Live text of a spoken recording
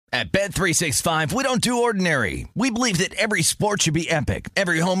At Bet365, we don't do ordinary. We believe that every sport should be epic.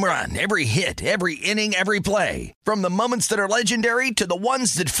 Every home run, every hit, every inning, every play. From the moments that are legendary to the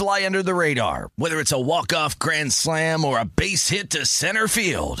ones that fly under the radar. Whether it's a walk-off grand slam or a base hit to center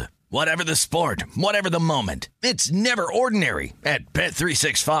field. Whatever the sport, whatever the moment. It's never ordinary at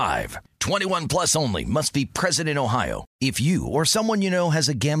Bet365. 21 plus only. Must be present in Ohio. If you or someone you know has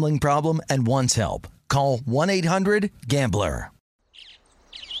a gambling problem and wants help, call 1-800-GAMBLER.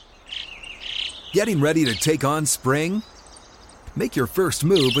 Getting ready to take on spring? Make your first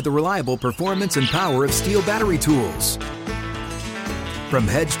move with the reliable performance and power of Steel battery tools. From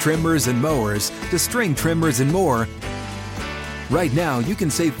hedge trimmers and mowers to string trimmers and more, right now you can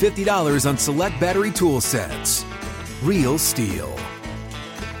save $50 on select battery tool sets. Real Steel.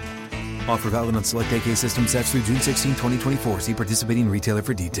 Offer valid on select AK system sets through June 16, 2024. See participating retailer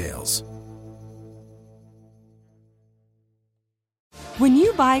for details. When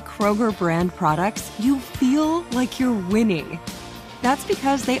you buy Kroger brand products, you feel like you're winning. That's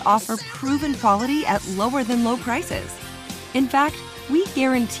because they offer proven quality at lower than low prices. In fact, we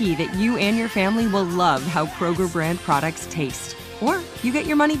guarantee that you and your family will love how Kroger brand products taste, or you get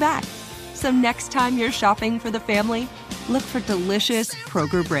your money back. So next time you're shopping for the family, look for delicious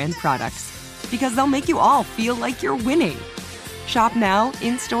Kroger brand products, because they'll make you all feel like you're winning. Shop now,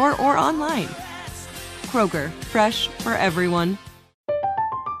 in-store, or online. Kroger, fresh for everyone.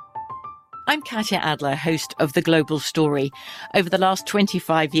 I'm Katya Adler, host of The Global Story. Over the last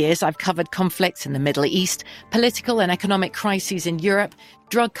 25 years, I've covered conflicts in the Middle East, political and economic crises in Europe,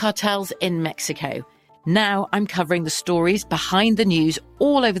 drug cartels in Mexico. Now I'm covering the stories behind the news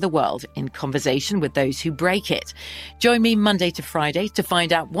all over the world in conversation with those who break it. Join me Monday to Friday to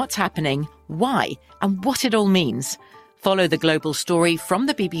find out what's happening, why, and what it all means. Follow The Global Story from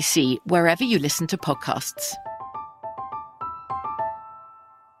the BBC wherever you listen to podcasts.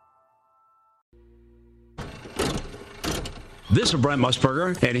 This is Brent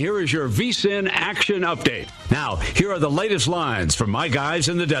Musburger, and here is your VSiN Action Update. Now, here are the latest lines from my guys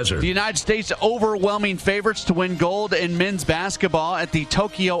in the desert. The United States overwhelming favorites to win gold in men's basketball at the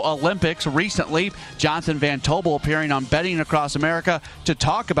Tokyo Olympics recently. Jonathan Van Tobel appearing on Betting Across America to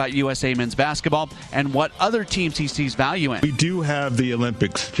talk about USA men's basketball and what other teams he sees value in. We do have the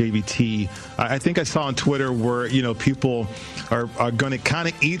Olympics, JVT. I think I saw on Twitter where, people are going to kind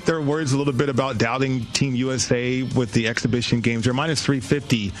of eat their words a little bit about doubting Team USA with the exhibition games. They're minus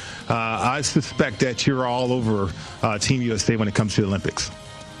 350. I suspect that you're all over Team USA when it comes to the Olympics.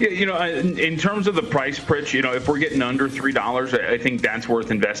 Yeah, in terms of the price, Pritch, if we're getting under $3, I think that's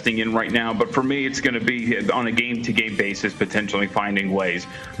worth investing in right now. But for me, it's going to be on a game-to-game basis, potentially finding ways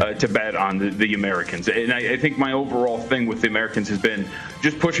to bet on the Americans. And I think my overall thing with the Americans has been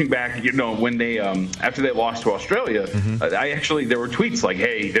just pushing back, when they, after they lost to Australia, there were tweets like,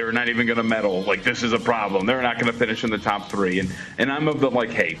 hey, they're not even going to medal. Like, this is a problem. They're not going to finish in the top three. And I'm of the,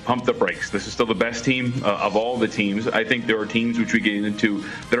 hey, pump the brakes. This is still the best team of all the teams. I think there are teams which we get into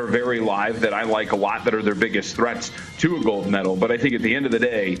that are very live that I like a lot, that are their biggest threats to a gold medal. But I think at the end of the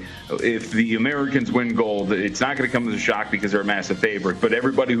day, if the Americans win gold, it's not going to come as a shock because they're a massive favorite. But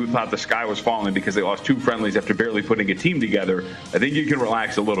everybody who thought the sky was falling because they lost two friendlies after barely putting a team together, I think you can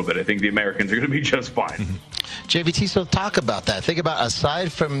relax a little bit. I think the Americans are going to be just fine. JVT, so talk about that. Think about,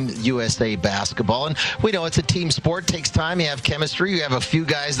 aside from USA basketball, and we know it's a team sport, takes time, you have chemistry, you have a few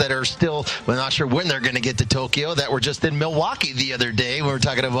guys that are still, we're not sure when they're going to get to Tokyo, that were just in Milwaukee the other day. We were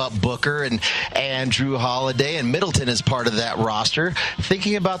talking about Booker and Drew Holiday, and Middleton is part of that roster.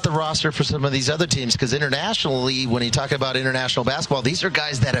 Thinking about the roster for some of these other teams, because internationally, when you talk about international basketball, these are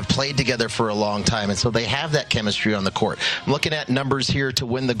guys that have played together for a long time, and so they have that chemistry on the court. I'm looking at numbers here to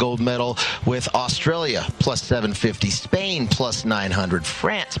win the gold medal with Australia plus 750, Spain plus 900,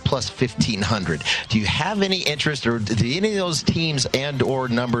 France plus 1500. Do you have any interest, or do any of those teams and or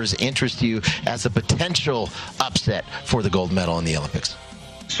numbers interest you as a potential upset for the gold medal in the Olympics?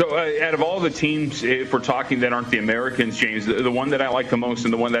 So out of all the teams, if we're talking that aren't the Americans, James, the one that I like the most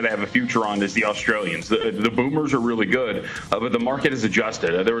and the one that I have a future on is the Australians. The Boomers are really good, but the market has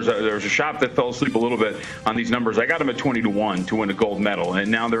adjusted. There was a shop that fell asleep a little bit on these numbers. I got them at 20-1 to win a gold medal,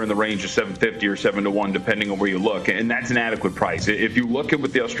 and now they're in the range of 750 or 7-1, depending on where you look, and that's an adequate price. If you look at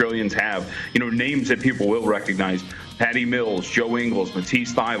what the Australians have, names that people will recognize, Patty Mills, Joe Ingles,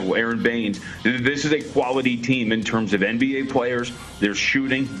 Matisse Thybulle, Aaron Baines. This is a quality team in terms of NBA players. There's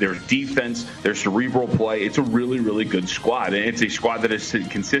shooting, there's defense, there's cerebral play. It's a really, really good squad. And it's a squad that has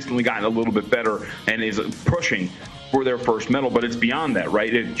consistently gotten a little bit better and is pushing for their first medal. But it's beyond that,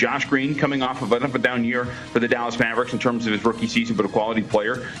 right? Josh Green coming off of a down year for the Dallas Mavericks in terms of his rookie season, but a quality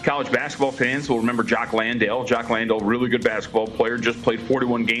player. College basketball fans will remember Jock Landale. Jock Landale, really good basketball player, just played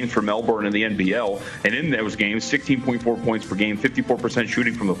 41 games for Melbourne in the NBL. And in those games, 16.4 points per game, 54%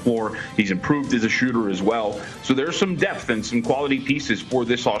 shooting from the floor. He's improved as a shooter as well. So there's some depth and some quality pieces for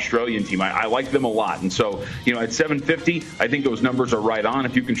this Australian team. I like them a lot. And so, at $750, I think those numbers are right on.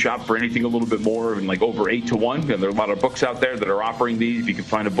 If you can shop for anything a little bit more and like over 8-1, there are a lot of books out there that are offering these. If you can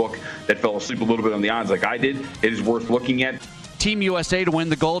find a book that fell asleep a little bit on the odds like I did, it is worth looking at. Team USA to win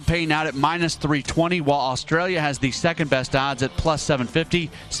the gold paying out at -320, while Australia has the second best odds at +750.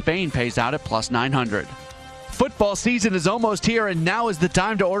 Spain pays out at +900. Football season is almost here, and now is the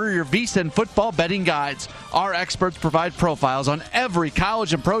time to order your VSiN football betting guides. Our experts provide profiles on every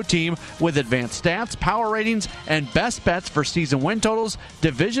college and pro team with advanced stats, power ratings, and best bets for season win totals,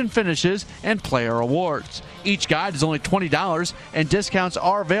 division finishes, and player awards. Each guide is only $20, and discounts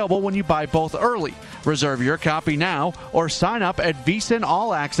are available when you buy both early. Reserve your copy now or sign up at VSiN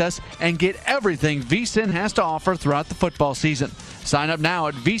All Access and get everything VSiN has to offer throughout the football season. Sign up now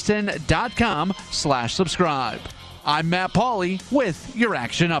at vsin.com/subscribe. I'm Matt Pauley with your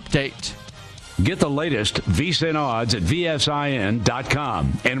action update. Get the latest VSiN odds at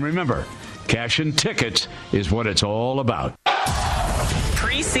vsin.com. And remember, cashing tickets is what it's all about.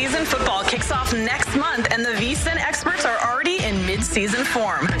 Preseason football kicks off next month, and the VSiN experts are already in mid-season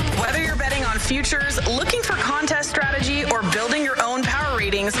form. Whether you're betting on futures, looking for contest strategy, or building your own power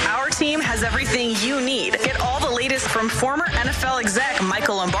ratings, our team has everything you need. Get all the latest from former NFL exec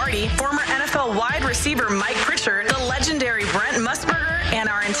Michael Lombardi, former NFL wide receiver Mike Pritchard, the legendary Brent Musburger, and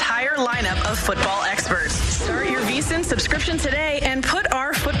our entire lineup of football experts. Start your VSiN subscription today and put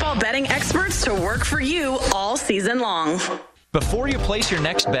our football betting experts to work for you all season long. Before you place your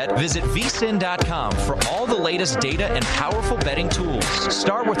next bet, visit vsin.com for all the latest data and powerful betting tools.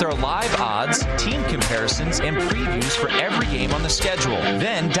 Start with our live odds, team comparisons, and previews for every game on the schedule.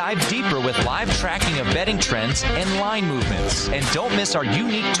 Then dive deeper with live tracking of betting trends and line movements. And don't miss our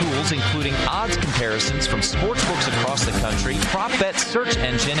unique tools, including odds comparisons from sportsbooks across the country, prop bet search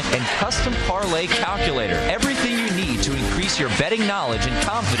engine, and custom parlay calculator. Everything you need to increase your betting knowledge and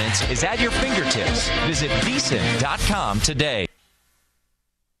confidence is at your fingertips. Visit vsin.com today.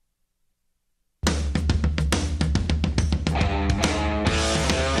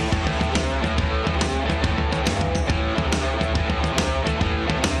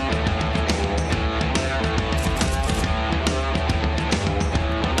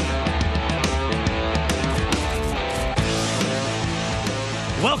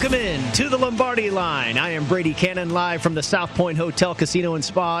 Welcome in to the Lombardi Line. I am Brady Cannon, live from the South Point Hotel, Casino, and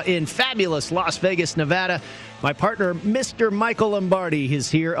Spa in fabulous Las Vegas, Nevada. My partner, Mr. Michael Lombardi, is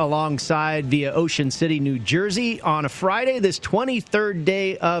here alongside via Ocean City, New Jersey on a Friday, this 23rd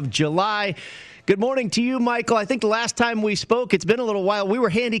day of July. Good morning to you, Michael. I think the last time we spoke, it's been a little while, we were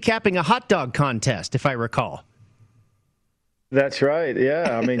handicapping a hot dog contest, if I recall. That's right,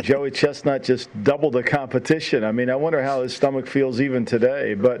 yeah. I mean, Joey Chestnut just doubled the competition. I mean, I wonder how his stomach feels even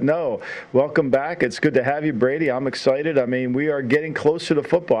today. But no, welcome back. It's good to have you, Brady. I'm excited. I mean, we are getting closer to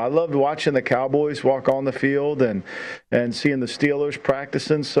football. I loved watching the Cowboys walk on the field and seeing the Steelers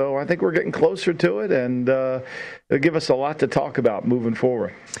practicing. So I think we're getting closer to it, and it'll give us a lot to talk about moving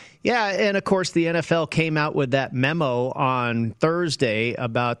forward. Yeah, and of course the NFL came out with that memo on Thursday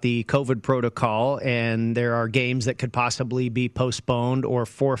about the COVID protocol, and there are games that could possibly be postponed or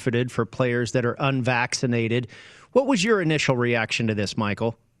forfeited for players that are unvaccinated. What was your initial reaction to this,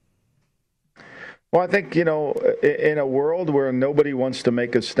 Michael? Well, I think, in a world where nobody wants to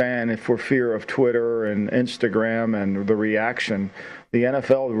make a stand for fear of Twitter and Instagram and the reaction, the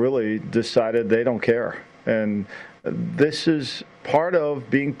NFL really decided they don't care. And this is part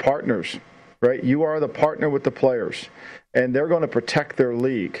of being partners, right? You are the partner with the players, and they're going to protect their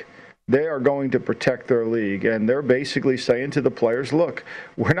league. They are going to protect their league, and they're basically saying to the players, look,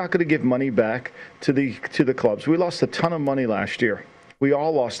 we're not going to give money back to the clubs. We lost a ton of money last year. We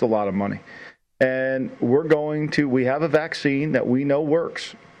all lost a lot of money. And we have a vaccine that we know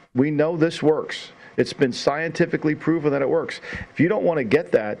works. We know this works. It's been scientifically proven that it works. If you don't want to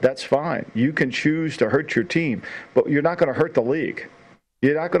get that, that's fine. You can choose to hurt your team, but you're not going to hurt the league.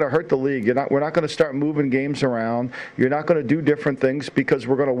 You're not going to hurt the league. We're not going to start moving games around. You're not going to do different things because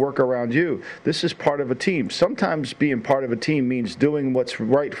we're going to work around you. This is part of a team. Sometimes being part of a team means doing what's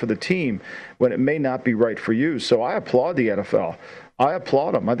right for the team when it may not be right for you. So I applaud the NFL. I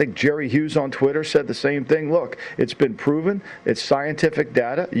applaud them. I think Jerry Hughes on Twitter said the same thing. Look, it's been proven. It's scientific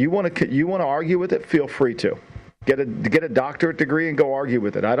data. You want to argue with it? Feel free to. Get a doctorate degree and go argue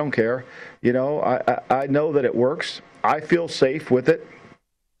with it. I don't care. You know, I know that it works. I feel safe with it.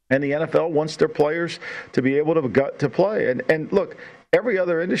 And the NFL wants their players to be able to play. And look, every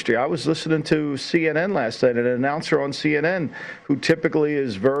other industry. I was listening to CNN last night, and an announcer on CNN who typically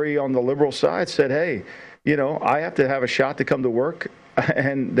is very on the liberal side said, hey, you know, I have to have a shot to come to work,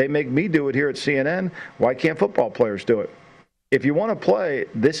 and they make me do it here at CNN. Why can't football players do it? If you want to play,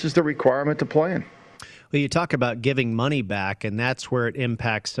 this is the requirement to play in. Well, you talk about giving money back, and that's where it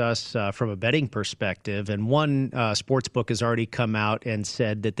impacts us from a betting perspective. And one sports book has already come out and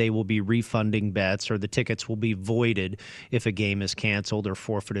said that they will be refunding bets, or the tickets will be voided if a game is canceled or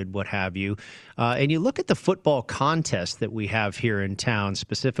forfeited, what have you. And you look at the football contest that we have here in town,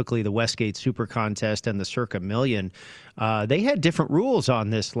 specifically the Westgate Super Contest and the Circa Million. They had different rules on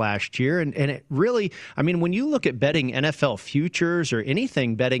this last year, and it really, I mean, when you look at betting NFL futures or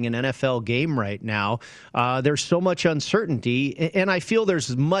anything betting an NFL game right now, there's so much uncertainty, and I feel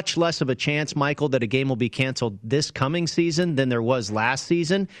there's much less of a chance, Michael, that a game will be canceled this coming season than there was last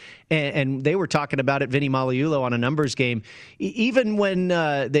season. And they were talking about it, Vinny Magliulo, on a numbers game. Even when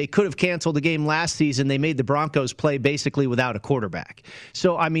they could have canceled the game last season, they made the Broncos play basically without a quarterback.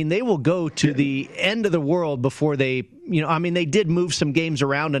 So, I mean, they will go to the end of the world before they, you know, I mean, they did move some games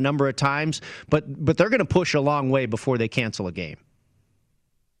around a number of times, but they're going to push a long way before they cancel a game.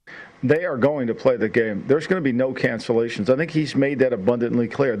 They are going to play the game. There's going to be no cancellations. I think he's made that abundantly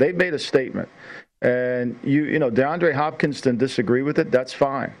clear. They've made a statement. And, you know, DeAndre Hopkins didn't disagree with it. That's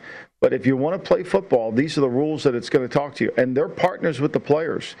fine. But if you want to play football, these are the rules that it's going to talk to you. And they're partners with the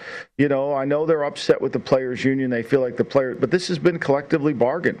players. You know, I know they're upset with the players' union. They feel like the players, but this has been collectively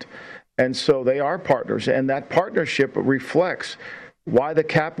bargained. And so they are partners. And that partnership reflects why the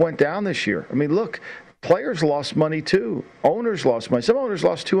cap went down this year. I mean, look, players lost money too. Owners lost money. Some owners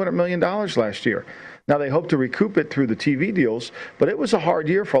lost $200 million last year. Now, they hope to recoup it through the TV deals, but it was a hard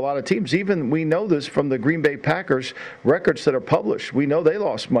year for a lot of teams. Even we know this from the Green Bay Packers records that are published. We know they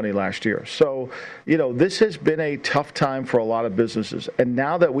lost money last year. So, you know, this has been a tough time for a lot of businesses. And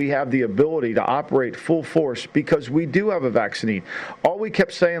now that we have the ability to operate full force because we do have a vaccine, all we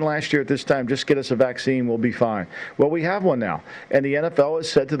kept saying last year at this time, just get us a vaccine, we'll be fine. Well, we have one now. And the NFL has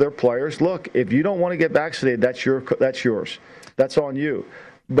said to their players, look, if you don't want to get vaccinated, that's yours. That's on you.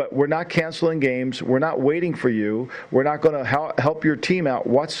 But we're not canceling games. We're not waiting for you. We're not going to help your team out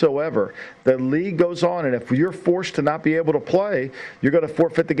whatsoever. The league goes on, and if you're forced to not be able to play, you're going to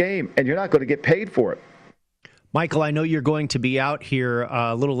forfeit the game, and you're not going to get paid for it. Michael, I know you're going to be out here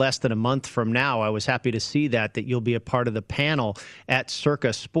a little less than a month from now. I was happy to see that you'll be a part of the panel at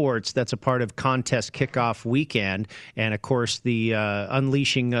Circa Sports. That's a part of Contest Kickoff Weekend. And, of course, the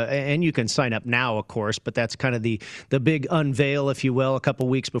unleashing, and you can sign up now, of course, but that's kind of the big unveil, if you will, a couple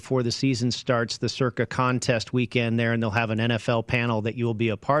weeks before the season starts, the Circa Contest Weekend there, and they'll have an NFL panel that you'll be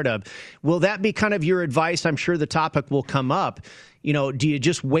a part of. Will that be kind of your advice? I'm sure the topic will come up. You know, do you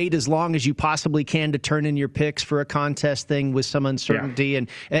just wait as long as you possibly can to turn in your picks for a contest thing with some uncertainty? Yeah.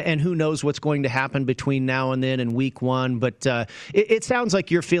 And who knows what's going to happen between now and then in week one. But it sounds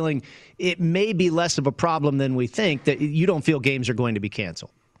like you're feeling it may be less of a problem than we think, that you don't feel games are going to be canceled.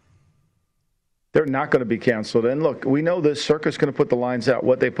 They're not going to be canceled. And look, we know this Circa's going to put the lines out.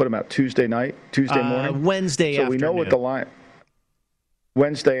 What, they put them out Tuesday morning? Wednesday afternoon. So we know what the line.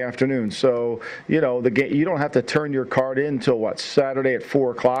 Wednesday afternoon. So, you know, the game, you don't have to turn your card in until what, Saturday at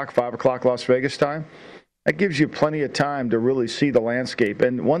 4 o'clock, 5 o'clock Las Vegas time. That gives you plenty of time to really see the landscape.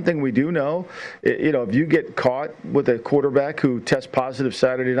 And one thing we do know, you know, if you get caught with a quarterback who tests positive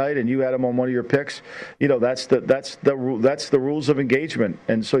Saturday night and you had him on one of your picks, you know, that's the rules of engagement.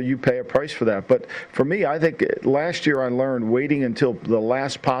 And so you pay a price for that. But for me, I think last year I learned waiting until the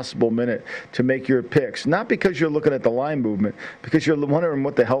last possible minute to make your picks, not because you're looking at the line movement, because you're wondering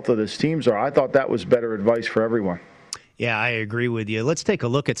what the health of these teams are. I thought that was better advice for everyone. Yeah, I agree with you. Let's take a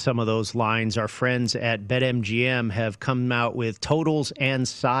look at some of those lines. Our friends at BetMGM have come out with totals and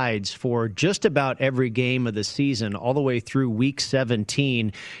sides for just about every game of the season, all the way through Week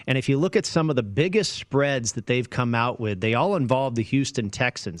 17. And if you look at some of the biggest spreads that they've come out with, they all involve the Houston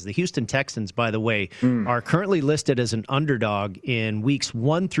Texans. The Houston Texans, by the way, are currently listed as an underdog in Weeks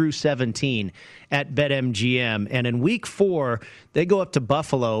 1 through 17 at BetMGM. And in Week 4, they go up to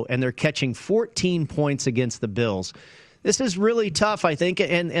Buffalo, and they're catching 14 points against the Bills. This is really tough, I think,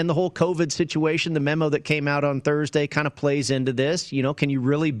 and the whole COVID situation, the memo that came out on Thursday kind of plays into this. You know, can you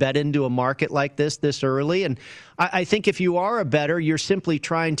really bet into a market like this early? And I think if you are a bettor, you're simply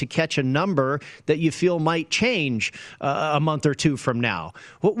trying to catch a number that you feel might change a month or two from now.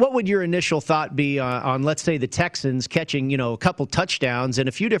 What would your initial thought be on, let's say, the Texans catching, you know, a couple touchdowns in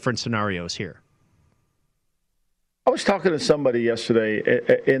a few different scenarios here? was talking to somebody yesterday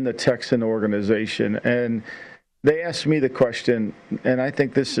in the Texan organization, and they asked me the question, and I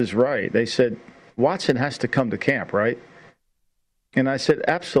think this is right. They said, Watson has to come to camp, right? And I said,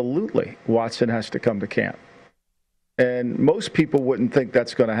 absolutely, Watson has to come to camp. And most people wouldn't think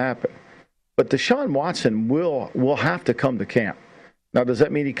that's going to happen. But Deshaun Watson will have to come to camp. Now, does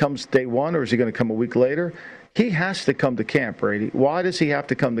that mean he comes day one, or is he going to come a week later? He has to come to camp, Brady. Why does he have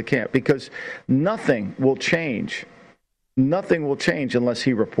to come to camp? Because nothing will change. Nothing will change unless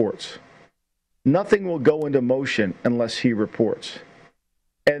he reports. Nothing will go into motion unless he reports.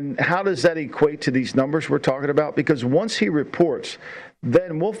 And how does that equate to these numbers we're talking about? Because once he reports,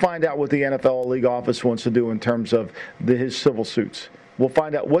 then we'll find out what the NFL league office wants to do in terms of his civil suits. We'll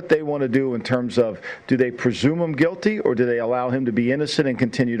find out what they want to do in terms of, do they presume him guilty or do they allow him to be innocent and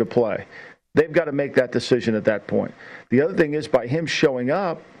continue to play? They've got to make that decision at that point. The other thing is, by him showing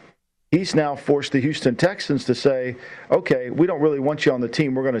up, he's now forced the Houston Texans to say, okay, we don't really want you on the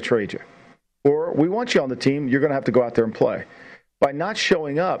team, we're going to trade you. Or we want you on the team, you're going to have to go out there and play. By not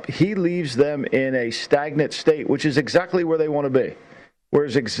showing up, he leaves them in a stagnant state, which is exactly where they want to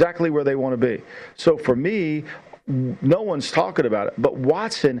be. So for me, no one's talking about it, but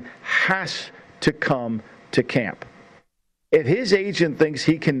Watson has to come to camp. If his agent thinks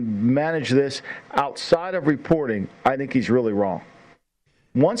he can manage this outside of reporting, I think he's really wrong.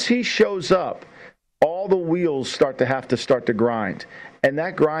 Once he shows up, all the wheels start to grind, and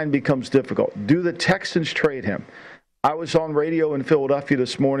that grind becomes difficult. Do the Texans trade him? I was on radio in Philadelphia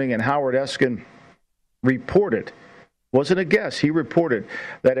this morning, and Howard Eskin reported, wasn't a guess, he reported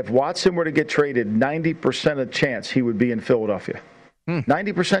that if Watson were to get traded, 90% of chance he would be in Philadelphia.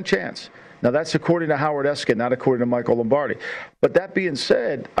 90% chance. Now, that's according to Howard Eskin, not according to Michael Lombardi. But that being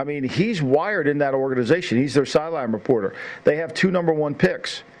said, I mean, he's wired in that organization. He's their sideline reporter. They have 2 number 1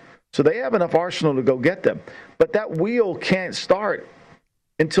 picks. So they have enough arsenal to go get them. But that wheel can't start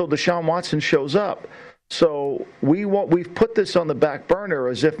until Deshaun Watson shows up. So we've put this on the back burner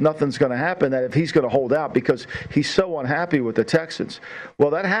as if nothing's going to happen, that if he's going to hold out because he's so unhappy with the Texans.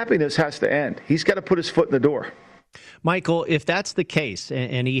 Well, that happiness has to end. He's got to put his foot in the door. Michael, if that's the case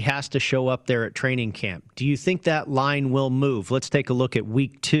and he has to show up there at training camp, do you think that line will move? Let's take a look at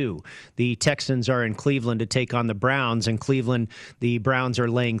week 2. The Texans are in Cleveland to take on the Browns. In Cleveland, the Browns are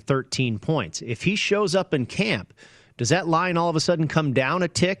laying 13 points. If he shows up in camp, does that line all of a sudden come down a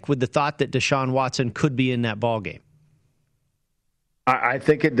tick with the thought that Deshaun Watson could be in that ballgame? I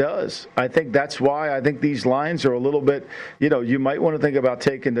think it does. I think that's why I think these lines are a little bit, you might want to think about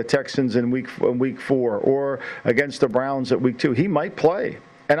taking the Texans in week 4 or against the Browns at week 2. He might play.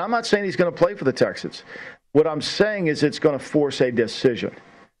 And I'm not saying he's going to play for the Texans. What I'm saying is it's going to force a decision.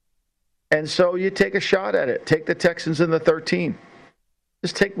 And so you take a shot at it. Take the Texans in the 13.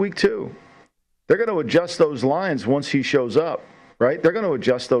 Just take week 2. They're going to adjust those lines once he shows up, right? They're going to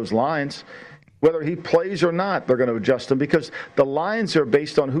adjust those lines. Whether he plays or not, they're going to adjust them because the lines are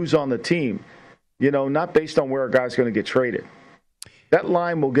based on who's on the team, not based on where a guy's going to get traded. That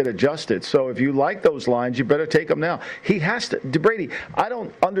line will get adjusted. So if you like those lines, you better take them now. He has to. Brady, I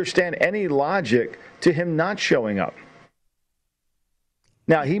don't understand any logic to him not showing up.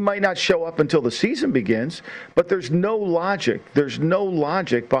 Now, he might not show up until the season begins, but there's no logic. There's no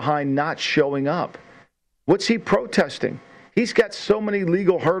logic behind not showing up. What's he protesting? He's got so many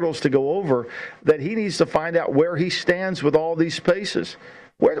legal hurdles to go over that he needs to find out where he stands with all these spaces.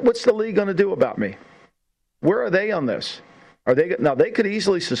 What's the league going to do about me? Where are they on this? Now, they could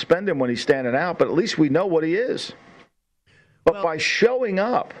easily suspend him when he's standing out, but at least we know what he is. But by showing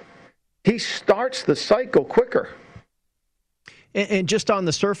up, he starts the cycle quicker. And just on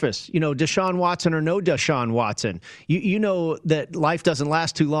the surface, Deshaun Watson or no Deshaun Watson, you know that life doesn't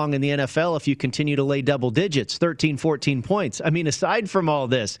last too long in the NFL if you continue to lay double digits, 13, 14 points. I mean, aside from all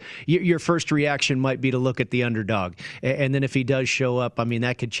this, your first reaction might be to look at the underdog. And then if he does show up, I mean,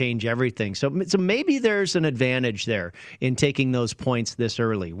 that could change everything. So maybe there's an advantage there in taking those points this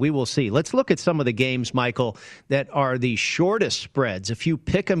early. We will see. Let's look at some of the games, Michael, that are the shortest spreads, a few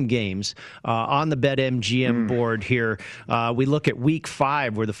pick'em games on the BetMGM board here. We look at week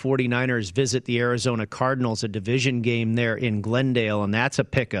 5 where the 49ers visit the Arizona Cardinals, a division game there in Glendale, and that's a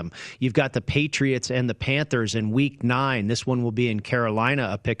pick'em. You've got the Patriots and the Panthers in week 9. This one will be in Carolina,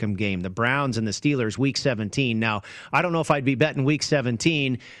 a pick'em game. The Browns and the Steelers, week 17. Now, I don't know if I'd be betting week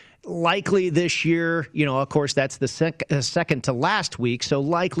 17. Likely this year, of course, that's the second to last week, so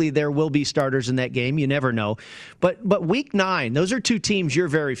likely there will be starters in that game. You never know. But week 9, those are two teams you're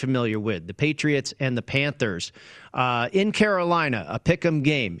very familiar with, the Patriots and the Panthers. In Carolina, a pick'em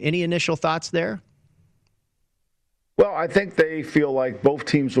game. Any initial thoughts there? Well, I think they feel like both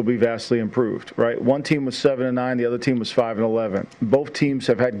teams will be vastly improved, right? One team was 7-9, the other team was 5-11. Both teams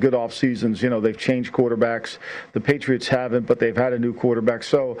have had good off seasons. They've changed quarterbacks. The Patriots haven't, but they've had a new quarterback.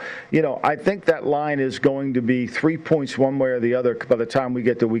 So, I think that line is going to be 3 points one way or the other by the time we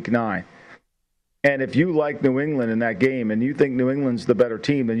get to Week 9. And if you like New England in that game and you think New England's the better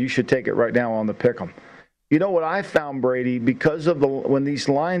team, then you should take it right now on the pick 'em. You know what I found, Brady, because of when these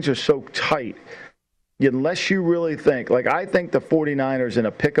lines are so tight, unless you really think, I think the 49ers in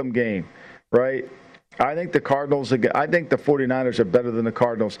a pick 'em game, right? I think the 49ers are better than the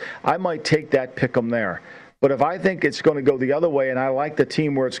Cardinals. I might take that pick 'em there. But if I think it's going to go the other way and I like the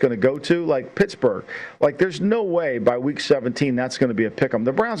team where it's going to go to, like Pittsburgh, there's no way by Week 17 that's going to be a pick 'em.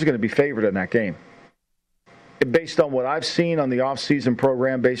 The Browns are going to be favored in that game. Based on what I've seen on the offseason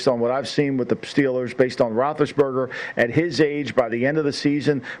program, based on what I've seen with the Steelers, based on Roethlisberger at his age, by the end of the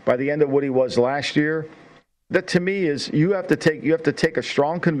season, by the end of what he was last year, that to me is you have to take a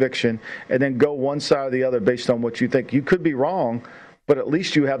strong conviction and then go one side or the other based on what you think. You could be wrong, but at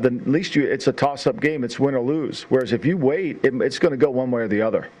least it's a toss-up game. It's win or lose. Whereas if you wait, it's going to go one way or the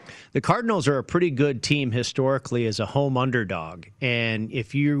other. The Cardinals are a pretty good team historically as a home underdog. And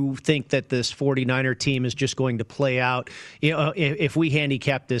if you think that this 49er team is just going to play out, if we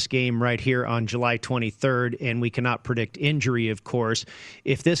handicap this game right here on July 23rd, and we cannot predict injury, of course,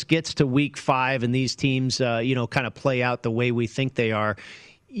 if this gets to Week 5 and these teams, kind of play out the way we think they are,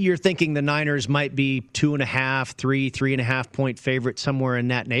 you're thinking the Niners might be 2.5, 3.5 point favorite, somewhere in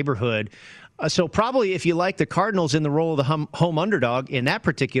that neighborhood. So probably if you like the Cardinals in the role of the home underdog in that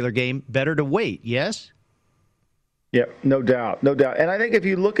particular game, better to wait, yes? Yeah, no doubt. And I think if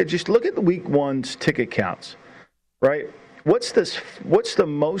you look at the Week 1's ticket counts, right? What's the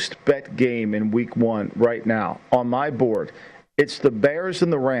most bet game in Week 1 right now on my board? It's the Bears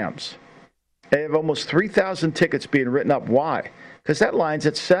and the Rams. They have almost 3,000 tickets being written up. Why? Because that line's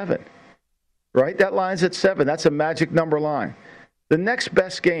at 7, right? That line's at 7. That's a magic number line. The next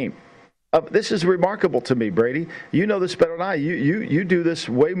best game. This is remarkable to me, Brady. You know this better than I. You do this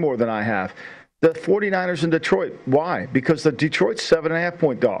way more than I have. The 49ers in Detroit. Why? Because the Detroit's 7.5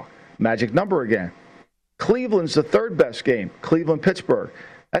 point dog. Magic number again. Cleveland's the third best game. Cleveland-Pittsburgh.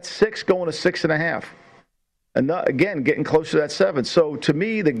 That's 6 going to 6.5. And again, getting closer to that 7. So to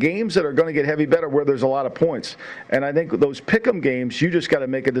me, the games that are going to get heavy bet are where there's a lot of points. And I think those pick'em games, you just got to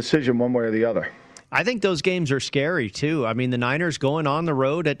make a decision one way or the other. I think those games are scary, too. I mean, the Niners going on the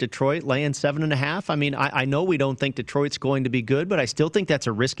road at Detroit, laying 7.5. I mean, I know we don't think Detroit's going to be good, but I still think that's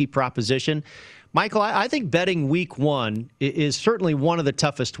a risky proposition. Michael, I think betting Week 1 is certainly one of the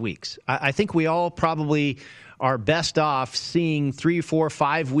toughest weeks. I think we all probably are best off seeing 3, 4,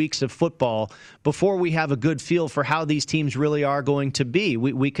 5 weeks of football before we have a good feel for how these teams really are going to be.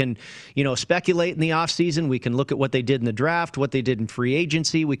 We can, speculate in the offseason. We can look at what they did in the draft, what they did in free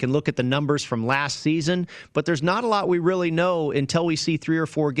agency. We can look at the numbers from last season. But there's not a lot we really know until we see 3 or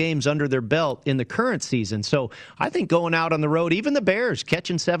 4 games under their belt in the current season. So I think going out on the road, even the Bears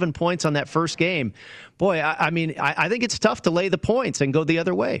catching 7 points on that first game, boy, I think it's tough to lay the points and go the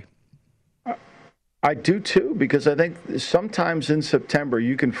other way. I do too, because I think sometimes in September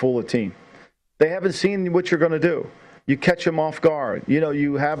you can fool a team. They haven't seen what you're going to do. You catch them off guard.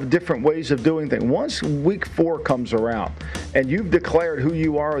 You have different ways of doing things. Once Week 4 comes around and you've declared who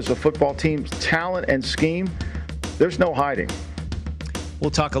you are as a football team, talent and scheme, there's no hiding. We'll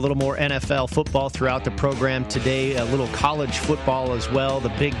talk a little more NFL football throughout the program today, a little college football as well. The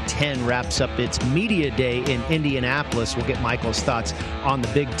Big Ten wraps up its media day in Indianapolis. We'll get Michael's thoughts on the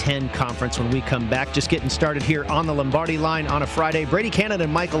Big Ten conference when we come back. Just getting started here on the Lombardi Line on a Friday. Brady Cannon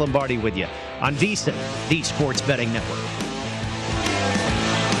and Michael Lombardi with you on VSiN, the Sports Betting Network.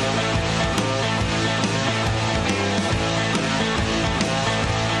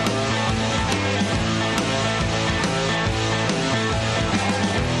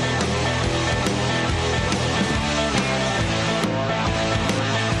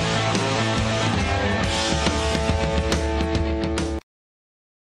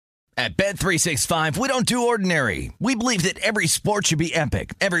 At Bet365, we don't do ordinary. We believe that every sport should be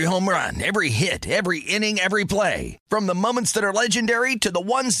epic. Every home run, every hit, every inning, every play. From the moments that are legendary to the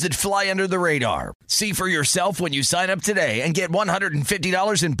ones that fly under the radar. See for yourself when you sign up today and get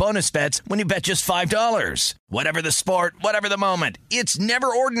 $150 in bonus bets when you bet just $5. Whatever the sport, whatever the moment, it's never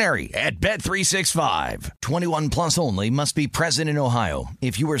ordinary at Bet365. 21 plus only. Must be present in Ohio.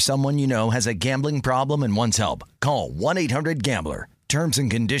 If you or someone you know has a gambling problem and wants help, call 1-800-GAMBLER. Terms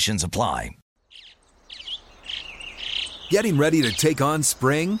and conditions apply. Getting ready to take on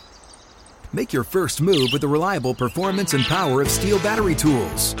spring? Make your first move with the reliable performance and power of Steel battery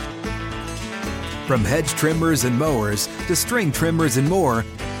tools. From hedge trimmers and mowers to string trimmers and more,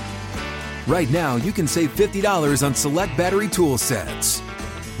 right now you can save $50 on select battery tool sets.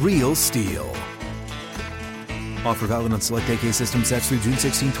 Real STIHL. Offer valid on select AK system sets through June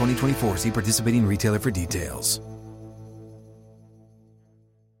 16, 2024. See participating retailer for details.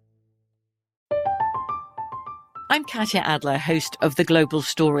 I'm Katya Adler, host of The Global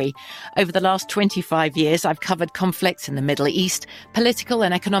Story. Over the last 25 years, I've covered conflicts in the Middle East, political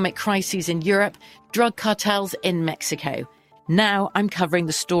and economic crises in Europe, drug cartels in Mexico. Now I'm covering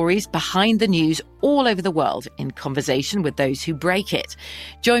the stories behind the news all over the world in conversation with those who break it.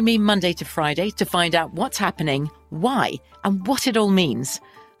 Join me Monday to Friday to find out what's happening, why, and what it all means.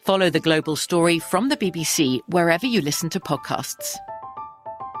 Follow The Global Story from the BBC wherever you listen to podcasts.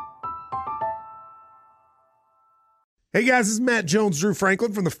 Hey guys, this is Matt Jones, Drew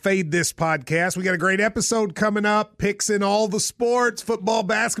Franklin from the Fade This podcast. We got a great episode coming up, picks in all the sports, football,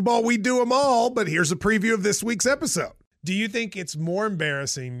 basketball, we do them all, but here's a preview of this week's episode. Do you think it's more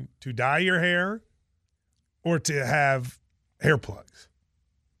embarrassing to dye your hair or to have hair plugs?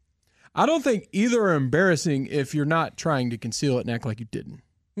 I don't think either are embarrassing if you're not trying to conceal it and act like you didn't.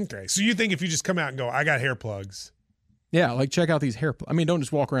 Okay, so you think if you just come out and go, I got hair plugs. Yeah, like check out these hair plugs. I mean, don't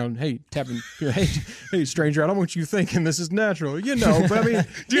just walk around, hey, tapping, hey, stranger, I don't want you thinking this is natural. But I mean,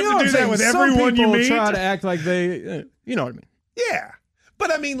 do you have to do that with everyone you meet? Try to act like they, you know what I mean? Yeah.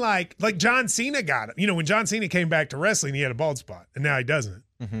 But I mean, like John Cena got it. When John Cena came back to wrestling, he had a bald spot, and now he doesn't.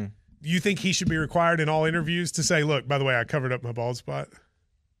 Mm-hmm. You think he should be required in all interviews to say, look, by the way, I covered up my bald spot?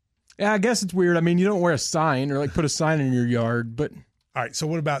 Yeah, I guess it's weird. I mean, you don't wear a sign or put a sign in your yard, but. All right, so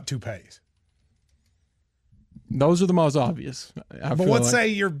what about toupees? Those are the most obvious. But let's say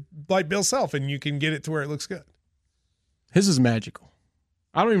you're like Bill Self and you can get it to where it looks good. His is magical.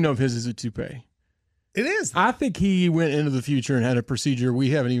 I don't even know if his is a toupee. It is. I think he went into the future and had a procedure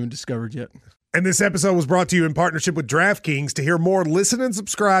we haven't even discovered yet. And this episode was brought to you in partnership with DraftKings. To hear more, listen and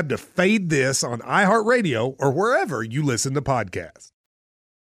subscribe to Fade This on iHeartRadio or wherever you listen to podcasts.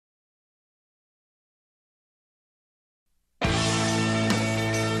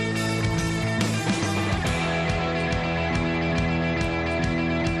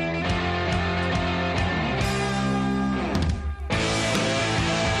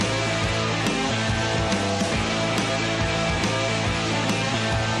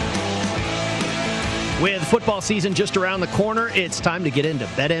 With football season just around the corner, it's time to get into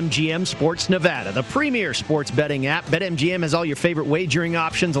BetMGM Sports Nevada, the premier sports betting app. BetMGM has all your favorite wagering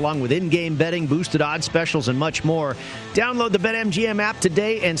options, along with in-game betting, boosted odds specials, and much more. Download the BetMGM app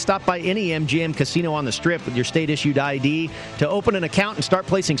today and stop by any MGM casino on the Strip with your state-issued ID to open an account and start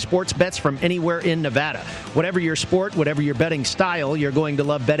placing sports bets from anywhere in Nevada. Whatever your sport, whatever your betting style, you're going to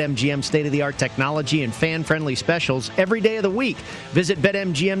love BetMGM's state-of-the-art technology and fan-friendly specials every day of the week. Visit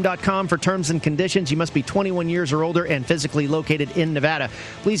BetMGM.com for terms and conditions. You must be 21 years or older and physically located in Nevada.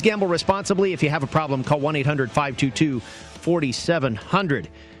 Please gamble responsibly. If you have a problem, call 1-800-522-4700.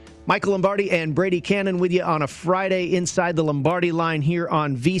 Michael Lombardi and Brady Cannon with you on a Friday inside the Lombardi line here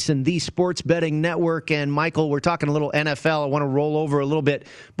on VSiN, the Sports Betting Network. And Michael, we're talking a little NFL. I want to roll over a little bit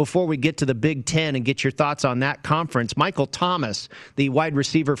before we get to the Big Ten and get your thoughts on that conference. Michael Thomas, the wide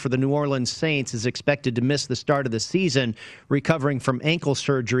receiver for the New Orleans Saints, is expected to miss the start of the season, recovering from ankle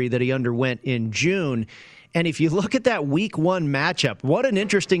surgery that he underwent in June. And if you look at that Week 1 matchup, what an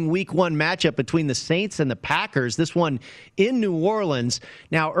interesting Week 1 matchup between the Saints and the Packers, this one in New Orleans.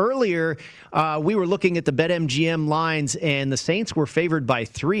 Now, earlier, we were looking at the BetMGM lines, and the Saints were favored by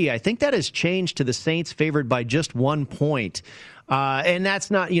 3. I think that has changed to the Saints favored by just 1 point. And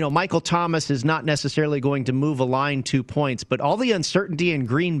that's not, Michael Thomas is not necessarily going to move a line 2 points, but all the uncertainty in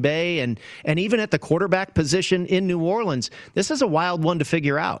Green Bay and even at the quarterback position in New Orleans, this is a wild one to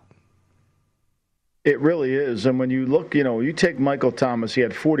figure out. It really is. And when you look, you take Michael Thomas, he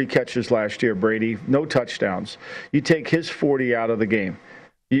had 40 catches last year, Brady, no touchdowns. You take his 40 out of the game.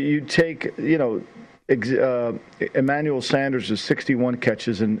 You take, Emmanuel Sanders is 61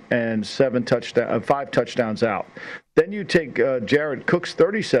 catches and 5 touchdowns out. Then you take Jared Cook's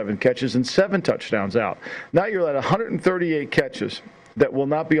 37 catches and 7 touchdowns out. Now you're at 138 catches that will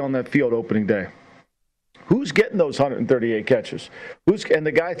not be on that field opening day. Who's getting those 138 catches? And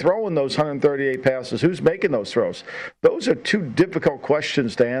the guy throwing those 138 passes, who's making those throws? Those are 2 difficult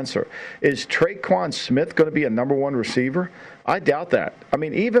questions to answer. Is Traquan Smith going to be a number 1 receiver? I doubt that. I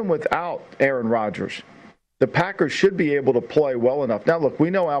mean, even without Aaron Rodgers, the Packers should be able to play well enough. Now, look, we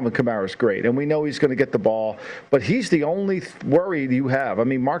know Alvin Kamara is great, and we know he's going to get the ball, but he's the only worry you have. I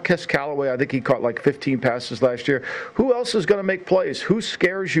mean, Marquez Callaway, I think he caught like 15 passes last year. Who else is going to make plays? Who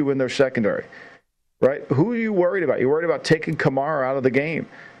scares you in their secondary? Right? Who are you worried about? You're worried about taking Kamara out of the game.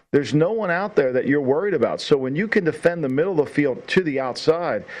 There's no one out there that you're worried about. So when you can defend the middle of the field to the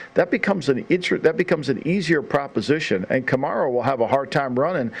outside, that becomes an easier proposition. And Kamara will have a hard time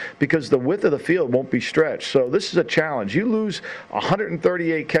running because the width of the field won't be stretched. So this is a challenge. You lose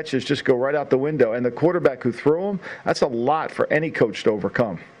 138 catches, just go right out the window. And the quarterback who threw them, that's a lot for any coach to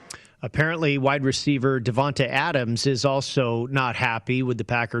overcome. Apparently, wide receiver Devonta Adams is also not happy with the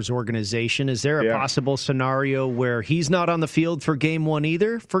Packers organization. Is there a possible scenario where he's not on the field for Game 1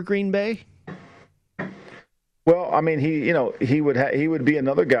 either for Green Bay? Well, I mean, he would be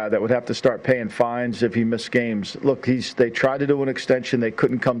another guy that would have to start paying fines if he missed games. Look, they tried to do an extension, they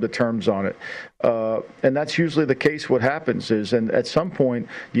couldn't come to terms on it, and that's usually the case. What happens is, and at some point,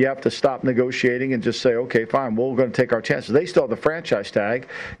 you have to stop negotiating and just say, okay, fine, we're going to take our chances. They still have the franchise tag.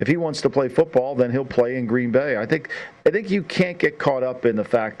 If he wants to play football, then he'll play in Green Bay. I think you can't get caught up in the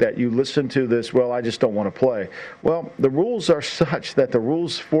fact that you listen to this, well, I just don't want to play. Well, the rules are such that the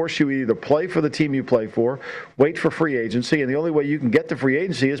rules force you either play for the team you play for, wait for free agency, and the only way you can get to free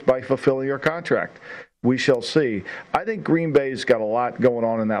agency is by fulfilling your contract. We shall see. I think Green Bay's got a lot going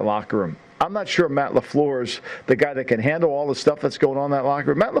on in that locker room. I'm not sure Matt LaFleur's the guy that can handle all the stuff that's going on in that locker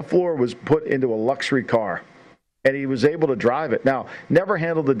room. Matt LaFleur was put into a luxury car, and he was able to drive it. Now, never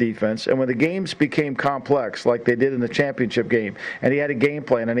handled the defense, and when the games became complex, like they did in the championship game, and he had a game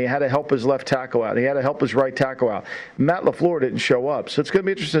plan, and he had to help his left tackle out, and he had to help his right tackle out, Matt LaFleur didn't show up. So it's going to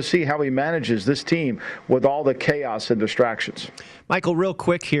be interesting to see how he manages this team with all the chaos and distractions. Michael, real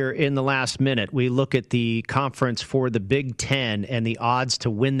quick here in the last minute, we look at the conference for the Big Ten and the odds to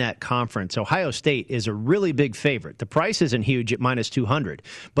win that conference. Ohio State is a really big favorite. The price isn't huge at minus 200,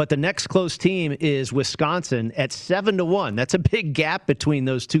 but the next close team is Wisconsin at 7-1. That's a big gap between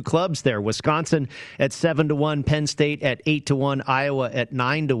those two clubs there. Wisconsin at 7-1, Penn State at 8-1, Iowa at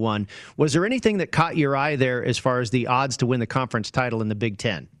 9-1. Was there anything that caught your eye there as far as the odds to win the conference title in the Big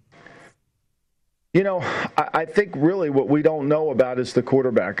Ten? You know, I think really what we don't know about is the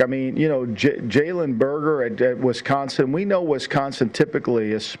quarterback. I mean, you know, Jalen Berger at Wisconsin, we know Wisconsin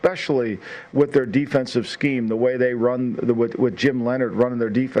typically, especially with their defensive scheme, the way they run, with Jim Leonhard running their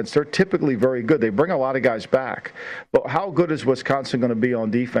defense, they're typically very good. They bring a lot of guys back. But how good is Wisconsin going to be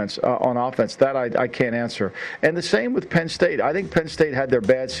on defense, on offense? That I can't answer. And the same with Penn State. I think Penn State had their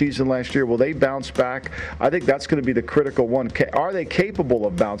bad season last year. Will they bounce back? I think that's going to be the critical one. Are they capable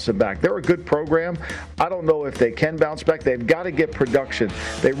of bouncing back? They're a good program. I don't know if they can bounce back. They've got to get production.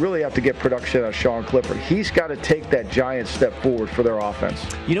 They really have to get production out of Sean Clifford. He's got to take that giant step forward for their offense.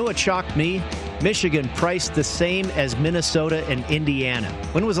 You know what shocked me? Michigan priced the same as Minnesota and Indiana.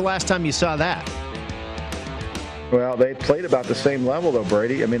 When was the last time you saw that? Well, they played about the same level, though,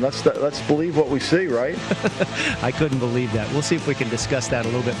 Brady. I mean, let's believe what we see, right? I couldn't believe that. We'll see if we can discuss that a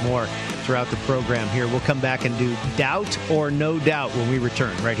little bit more throughout the program here. We'll come back and do Doubt or No Doubt when we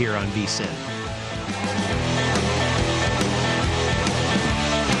return right here on VSiN.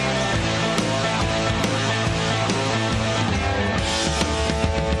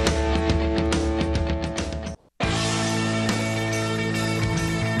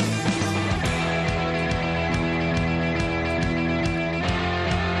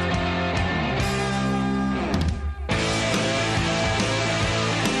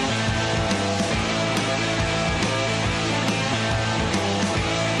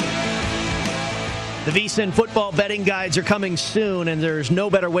 The VSiN football betting guides are coming soon, and there's no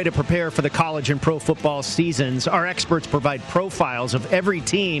better way to prepare for the college and pro football seasons. Our experts provide profiles of every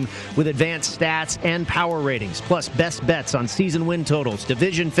team with advanced stats and power ratings, plus best bets on season win totals,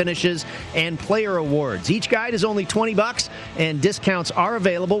 division finishes, and player awards. Each guide is only $20, and discounts are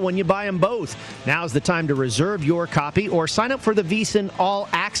available when you buy them both. Now's the time to reserve your copy or sign up for the VSiN All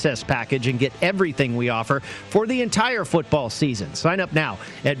Access package and get everything we offer for the entire football season. Sign up now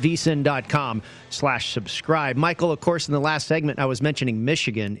at vsin.com/subscribe. Michael, of course, in the last segment, I was mentioning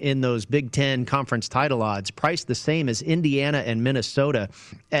Michigan in those Big Ten conference title odds, priced the same as Indiana and Minnesota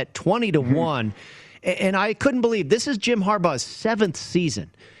at 20-1. And I couldn't believe this is Jim Harbaugh's 7th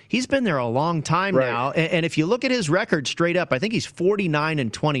season. He's been there a long time now. And if you look at his record straight up, I think he's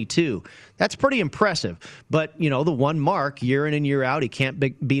 49-22. That's pretty impressive. But, you know, the one mark year in and year out, he can't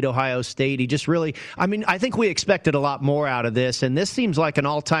beat Ohio State. He just really, I mean, I think we expected a lot more out of this. And this seems like an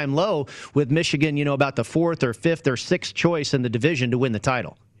all-time low with Michigan, you know, about the 4th or 5th or 6th choice in the division to win the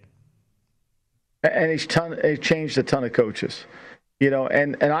title. And he's changed a ton of coaches. You know,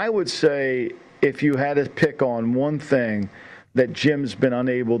 and I would say if you had to pick on one thing that Jim's been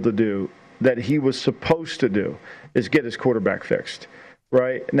unable to do, that he was supposed to do, is get his quarterback fixed.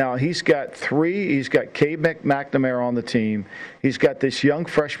 Right? Now, he's got 3. He's got Cade McNamara on the team. He's got this young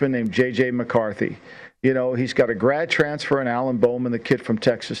freshman named J.J. McCarthy. You know, he's got a grad transfer in Alan Bowman, the kid from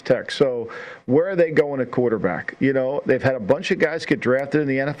Texas Tech. So where are they going at quarterback? You know, they've had a bunch of guys get drafted in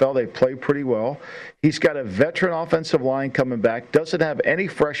the NFL. They play pretty well. He's got a veteran offensive line coming back. Doesn't have any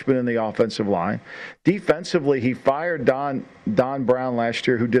freshmen in the offensive line. Defensively, he fired Don Brown last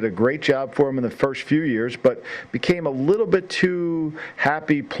year, who did a great job for him in the first few years, but became a little bit too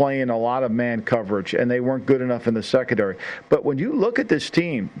happy playing a lot of man coverage, and they weren't good enough in the secondary. But when you look at this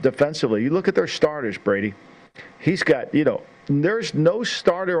team defensively, you look at their starters, Brady, he's got, you know, there's no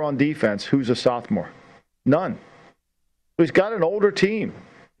starter on defense who's a sophomore. None. He's got an older team.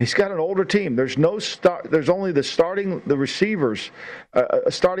 There's no there's only the receivers.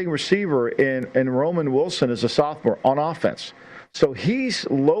 A starting receiver in Roman Wilson is a sophomore on offense. So he's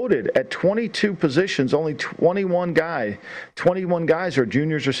loaded at 22 positions. Only 21 guys are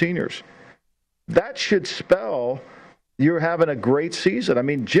juniors or seniors. That should spell you're having a great season. I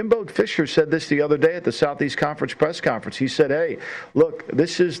mean, Jimbo Fisher said this the other day at the Southeast Conference press conference. He said, hey, look,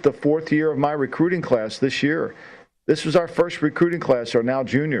 this is the 4th year of my recruiting class this year. This was our first recruiting class, are now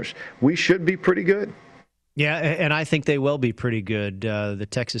juniors. We should be pretty good. Yeah, and I think they will be pretty good. The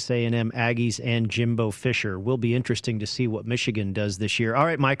Texas A&M Aggies and Jimbo Fisher. Will be interesting to see what Michigan does this year. All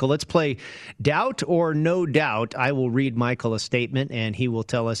right, Michael, let's play Doubt or No Doubt. I will read Michael a statement, and he will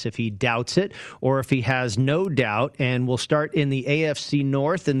tell us if he doubts it or if he has no doubt. And we'll start in the AFC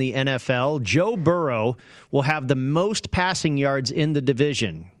North in the NFL. Joe Burrow will have the most passing yards in the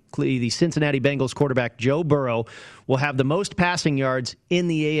division. The Cincinnati Bengals quarterback Joe Burrow will have the most passing yards in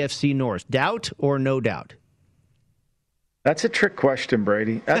the AFC North. Doubt or no doubt? That's a trick question,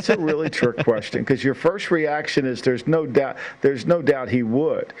 Brady. That's a really trick question, because your first reaction is there's no doubt he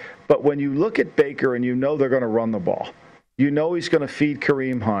would. But when you look at Baker and you know they're going to run the ball, you know he's going to feed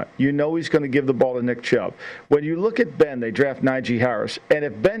Kareem Hunt. You know he's going to give the ball to Nick Chubb. When you look at Ben, they draft Najee Harris. And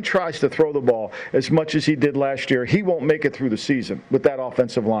if Ben tries to throw the ball as much as he did last year, he won't make it through the season with that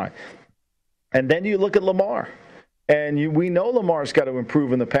offensive line. And then you look at Lamar. And we know Lamar's got to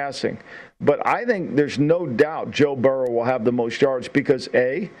improve in the passing. But I think there's no doubt Joe Burrow will have the most yards because,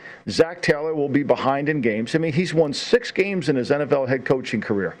 A, Zach Taylor will be behind in games. I mean, he's won 6 games in his NFL head coaching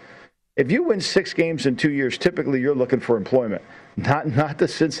career. If you win 6 games in 2 years, typically you're looking for employment. Not the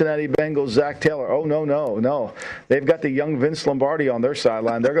Cincinnati Bengals, Zach Taylor. Oh, no. They've got the young Vince Lombardi on their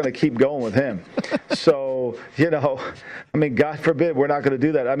sideline. They're going to keep going with him. So, you know, I mean, God forbid we're not going to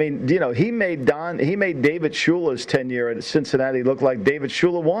do that. I mean, you know, he made David Shula's tenure at Cincinnati look like David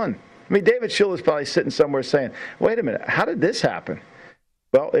Shula won. I mean, David Shula's probably sitting somewhere saying, wait a minute, how did this happen?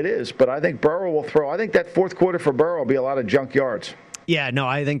 Well, it is, but I think Burrow will throw. I think that fourth quarter for Burrow will be a lot of junk yards. Yeah, no,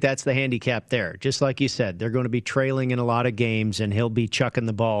 I think that's the handicap there. Just like you said, they're going to be trailing in a lot of games, and he'll be chucking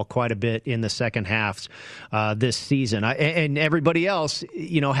the ball quite a bit in the second halves this season. And everybody else,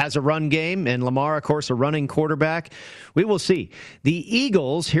 you know, has a run game, and Lamar, of course, a running quarterback. We will see. The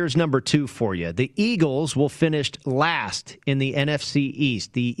Eagles, here's number 2 for you. The Eagles will finish last in the NFC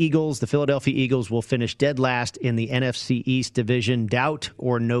East. The Philadelphia Eagles will finish dead last in the NFC East division. Doubt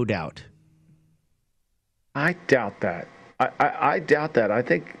or no doubt? I doubt that. I doubt that. I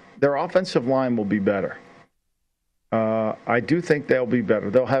think their offensive line will be better. I do think they'll be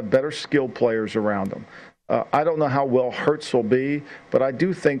better. They'll have better skilled players around them. I don't know how well Hurts will be, but I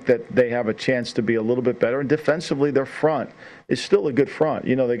do think that they have a chance to be a little bit better. And defensively, their front is still a good front.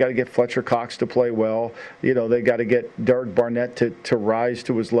 You know, they got to get Fletcher Cox to play well. You know, they got to get Derek Barnett to rise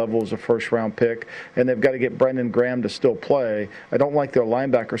to his level as a first-round pick. And they've got to get Brendan Graham to still play. I don't like their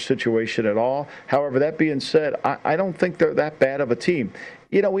linebacker situation at all. However, that being said, I don't think they're that bad of a team.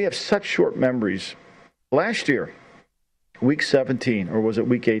 You know, we have such short memories. Last year, Week 17, or was it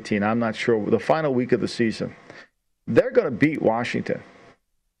Week 18? I'm not sure. The final week of the season. They're going to beat Washington.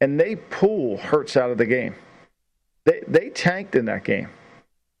 And they pull Hurts out of the game. They tanked in that game.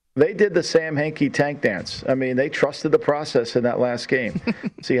 They did the Sam Hinkie tank dance. I mean, they trusted the process in that last game.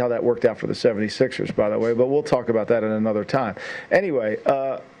 See how that worked out for the 76ers, by the way. But we'll talk about that at another time. Anyway,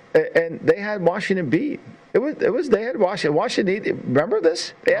 and they had Washington beat. They had Washington. Remember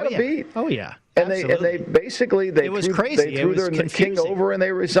this? They had a beat. Oh, yeah. And they basically it was crazy. They threw their king over and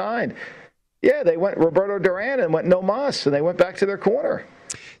they resigned. Yeah, they went Roberto Duran and went no mas, and they went back to their corner.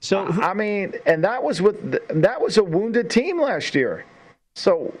 So I mean, and that was a wounded team last year.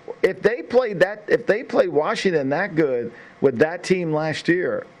 So if they played Washington that good with that team last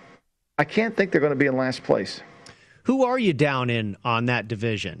year, I can't think they're going to be in last place. Who are you down in on that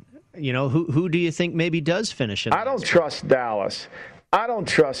division? You know, who do you think maybe does finish in? I don't trust Dallas. And I don't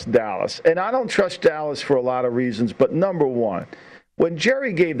trust Dallas for a lot of reasons. But number one, When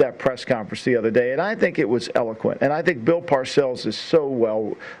Jerry gave that press conference the other day, and I think it was eloquent, and I think Bill Parcells is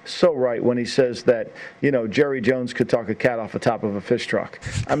so right when he says that, Jerry Jones could talk a cat off the top of a fish truck.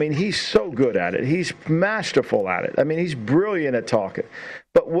 I mean, he's so good at it. He's masterful at it. I mean, he's brilliant at talking.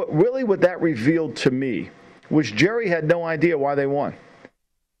 But what that revealed to me was Jerry had no idea why they won.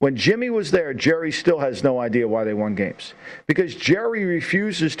 When Jimmy was there, Jerry still has no idea why they won games. Because Jerry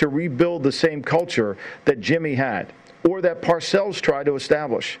refuses to rebuild the same culture that Jimmy had or that Parcells tried to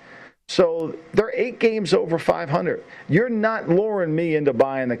establish. So they're 8 games over 500. You're not luring me into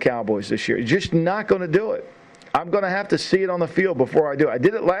buying the Cowboys this year. You're just not going to do it. I'm going to have to see it on the field before I do it. I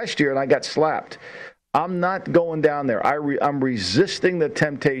did it last year, and I got slapped. I'm not going down there. I'm resisting the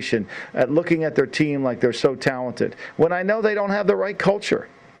temptation at looking at their team like they're so talented when I know they don't have the right culture.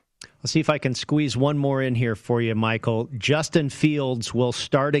 Let's see if I can squeeze one more in here for you, Michael. Justin Fields will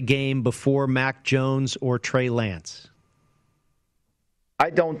start a game before Mac Jones or Trey Lance. I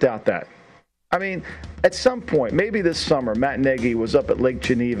don't doubt that. I mean, at some point, maybe this summer, Matt Nagy was up at Lake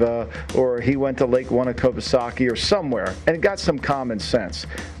Geneva or he went to Lake Winnipesaukee or somewhere and got some common sense.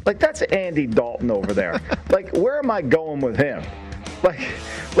 Like, that's Andy Dalton over there. Like, where am I going with him?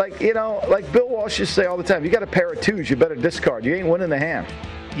 Like Bill Walsh used to say all the time, you got a pair of twos, you better discard. You ain't winning the hand.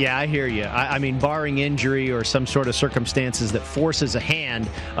 Yeah, I hear you. I mean, barring injury or some sort of circumstances that forces a hand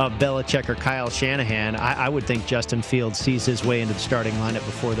of Belichick or Kyle Shanahan, I would think Justin Fields sees his way into the starting lineup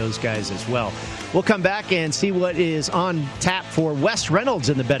before those guys as well. We'll come back and see what is on tap for Wes Reynolds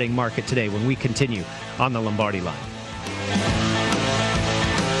in the betting market today when we continue on the Lombardi Line.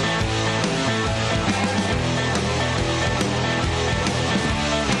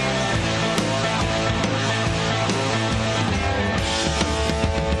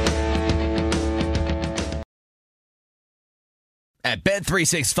 At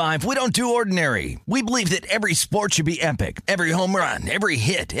Bet365, we don't do ordinary. We believe that every sport should be epic. Every home run, every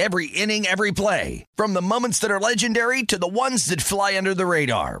hit, every inning, every play. From the moments that are legendary to the ones that fly under the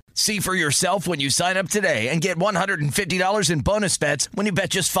radar. See for yourself when you sign up today and get $150 in bonus bets when you bet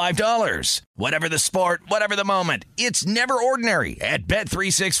just $5. Whatever the sport, whatever the moment, it's never ordinary at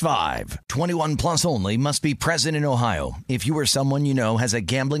Bet365. 21 plus only. Must be present in Ohio. If you or someone you know has a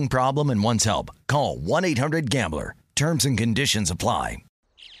gambling problem and wants help, call 1-800-GAMBLER. Terms and conditions apply.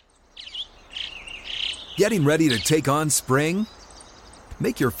 Getting ready to take on spring?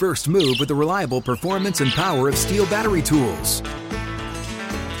 Make your first move with the reliable performance and power of Steel battery tools.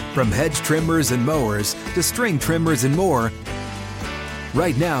 From hedge trimmers and mowers to string trimmers and more,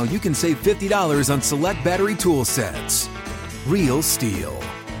 right now you can save $50 on select battery tool sets. Real Steel.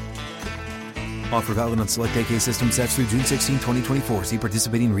 Offer valid on select AK system sets through June 16, 2024. See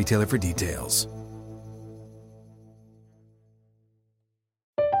participating retailer for details.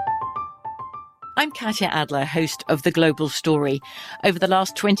 I'm Katya Adler, host of The Global Story. Over the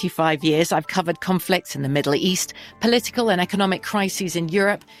last 25 years, I've covered conflicts in the Middle East, political and economic crises in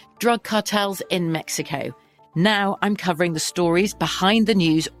Europe, drug cartels in Mexico. Now I'm covering the stories behind the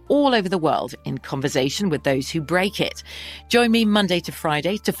news all over the world in conversation with those who break it. Join me Monday to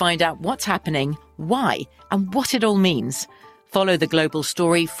Friday to find out what's happening, why, and what it all means. Follow The Global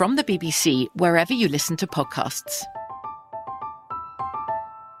Story from the BBC wherever you listen to podcasts.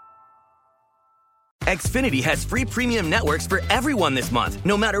 Xfinity has free premium networks for everyone this month,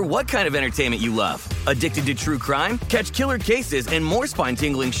 no matter what kind of entertainment you love. Addicted to true crime? Catch killer cases and more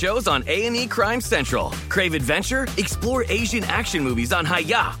spine-tingling shows on A&E Crime Central. Crave adventure? Explore Asian action movies on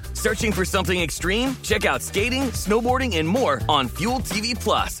Hi-Ya. Searching for something extreme? Check out skating, snowboarding, and more on Fuel TV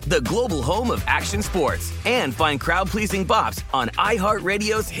Plus, the global home of action sports. And find crowd-pleasing bops on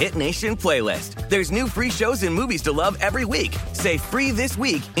iHeartRadio's Hit Nation playlist. There's new free shows and movies to love every week. Say free this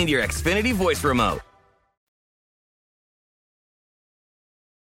week in your Xfinity voice remote.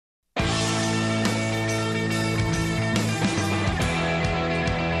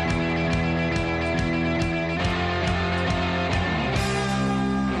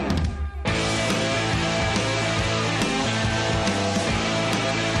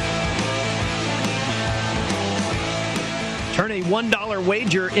 Turn a $1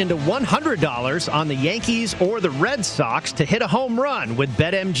 wager into $100 on the Yankees or the Red Sox to hit a home run with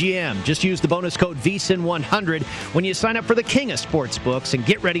BetMGM. Just use the bonus code VSIN100 when you sign up for the king of sportsbooks and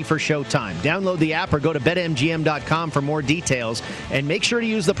get ready for showtime. Download the app or go to BetMGM.com for more details. And make sure to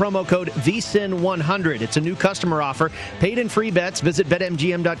use the promo code VSIN100. It's a new customer offer. Paid in free bets. Visit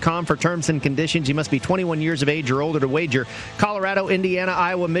BetMGM.com for terms and conditions. You must be 21 years of age or older to wager. Colorado, Indiana,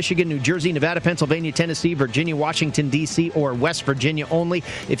 Iowa, Michigan, New Jersey, Nevada, Pennsylvania, Tennessee, Virginia, Washington, D.C., or West Virginia. Pennsylvania only.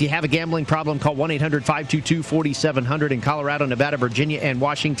 If you have a gambling problem, call 1-800-522-4700 in Colorado, Nevada, Virginia, and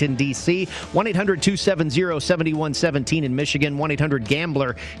Washington, D.C. 1-800-270-7117 in Michigan.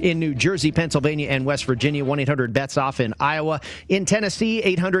 1-800-GAMBLER in New Jersey, Pennsylvania, and West Virginia. 1-800-BETS-OFF in Iowa. In Tennessee,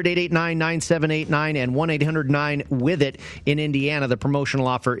 800-889-9789 and 1-800-9-WITH-IT in Indiana. The promotional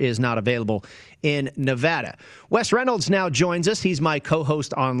offer is not available in Nevada. Wes Reynolds now joins us. He's my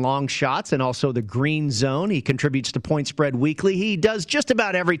co-host on Long Shots and also the Green Zone. He contributes to Point Spread Weekly. He does just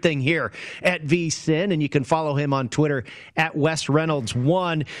about everything here at VSiN, and you can follow him on Twitter at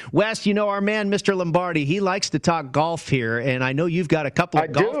WesReynolds1. Wes, you know our man, Mr. Lombardi, he likes to talk golf here, and I know you've got a couple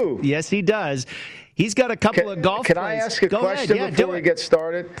of golf. I do. Yes, he does. He's got a couple of golf Can plays. I ask a question before we get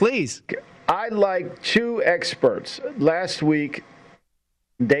started? Please. I like two experts. Last week,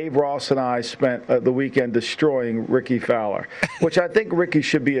 Dave Ross and I spent the weekend destroying Ricky Fowler, which I think Ricky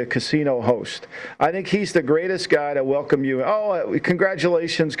should be a casino host. I think he's the greatest guy to welcome you. Oh,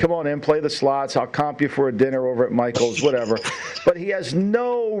 congratulations. Come on in, play the slots. I'll comp you for a dinner over at Michael's, whatever. But he has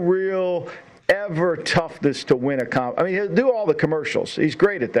no real ever toughness to win a comp. I mean, he'll do all the commercials. He's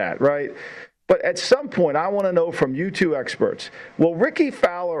great at that, right? But at some point, I want to know from you two experts, will Ricky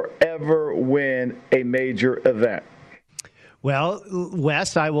Fowler ever win a major event? Well,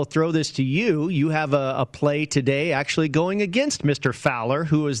 Wes, I will throw this to you. You have a play today actually going against Mr. Fowler,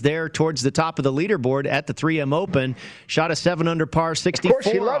 who was there towards the top of the leaderboard at the 3M Open, shot a 7-under par 64 of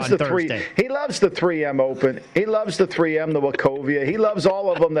course, he loves on the Thursday. He loves the 3M Open. He loves the 3M, the Wachovia. He loves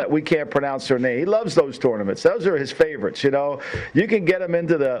all of them that we can't pronounce their name. He loves those tournaments. Those are his favorites, you know. You can get him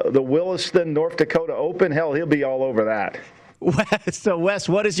into the Williston, North Dakota Open. Hell, he'll be all over that. So, Wes,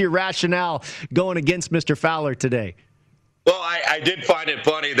 what is your rationale going against Mr. Fowler today? Well, I did find it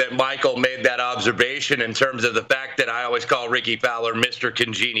funny that Michael made that observation in terms of the fact that I always call Ricky Fowler Mr.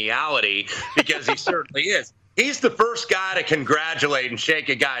 Congeniality, because he certainly is. He's the first guy to congratulate and shake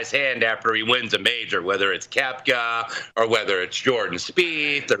a guy's hand after he wins a major, whether it's Koepka or whether it's Jordan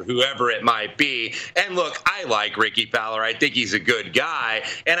Spieth or whoever it might be. And look, I like Ricky Fowler. I think he's a good guy,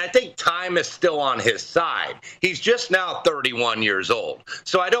 and I think time is still on his side. He's just now 31 years old,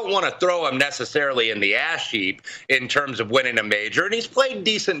 so I don't want to throw him necessarily in the ash heap in terms of winning a major. And he's played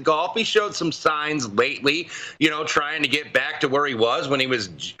decent golf. He showed some signs lately, you know, trying to get back to where he was when he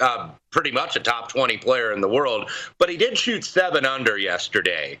was pretty much a top 20 player in the world, but he did shoot 7 under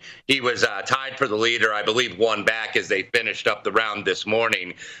yesterday. He was tied for the leader, I believe, one back as they finished up the round this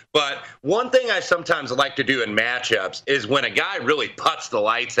morning. But one thing I sometimes like to do in matchups is when a guy really puts the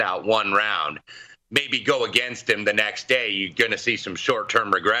lights out one round, maybe go against him the next day, you're going to see some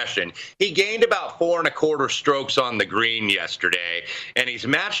short-term regression. He gained about 4 1/4 strokes on the green yesterday, and he's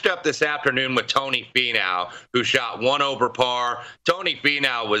matched up this afternoon with Tony Finau, who shot 1 over par. Tony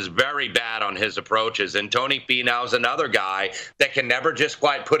Finau was very bad on his approaches, and Tony Finau's another guy that can never just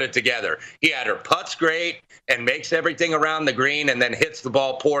quite put it together. He either putts great and makes everything around the green and then hits the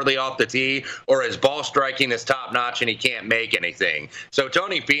ball poorly off the tee, or his ball striking is top-notch and he can't make anything. So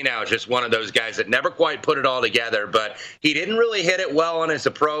Tony Finau is just one of those guys that never quite put it all together, but he didn't really hit it well on his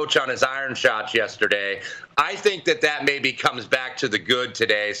approach, on his iron shots yesterday. I think that maybe comes back to the good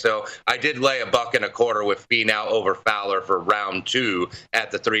today, so I did lay $1 1/4 with Finau over Fowler for round 2 at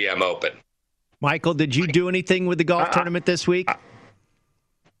the 3M Open. Michael, did you do anything with the golf tournament this week?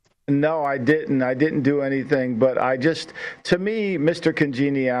 No, I didn't. I didn't do anything, but to me, Mr.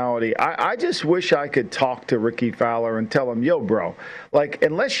 Congeniality, I just wish I could talk to Ricky Fowler and tell him, yo, bro, like,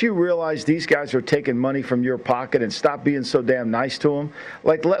 unless you realize these guys are taking money from your pocket and stop being so damn nice to them,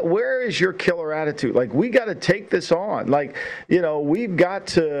 like, where is your killer attitude? Like, we got to take this on. Like, you know, we've got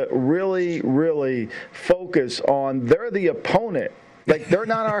to really, really focus on they're the opponent. Like, they're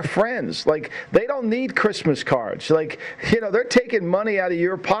not our friends. Like, they don't need Christmas cards. Like, you know, they're taking money out of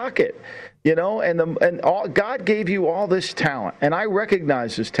your pocket, you know, God gave you all this talent, and I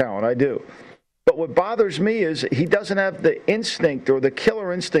recognize this talent. I do. But what bothers me is he doesn't have the instinct or the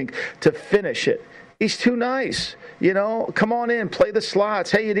killer instinct to finish it. He's too nice. You know, come on in, play the slots.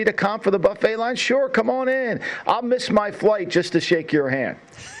 Hey, you need a comp for the buffet line? Sure, come on in. I'll miss my flight just to shake your hand.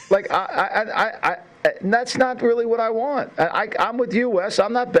 Like, and that's not really what I want. I'm with you, Wes.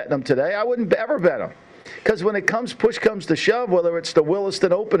 I'm not betting him today. I wouldn't ever bet him. Because when push comes to shove, whether it's the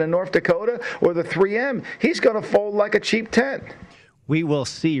Williston Open in North Dakota or the 3M, he's going to fold like a cheap tent. We will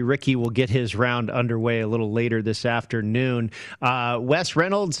see. Ricky will get his round underway a little later this afternoon. Wes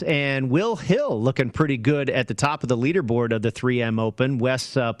Reynolds and Will Hill looking pretty good at the top of the leaderboard of the 3M Open.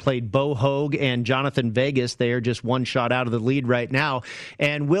 Wes played Bo Hoag and Jonathan Vegas. They are just one shot out of the lead right now.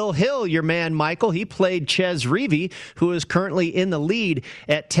 And Will Hill, your man Michael, he played Ches Reavie, who is currently in the lead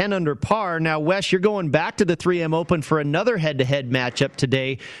at 10 under par. Now, Wes, you're going back to the 3M Open for another head-to-head matchup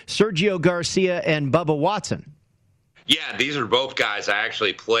today. Sergio Garcia and Bubba Watson. Yeah, these are both guys I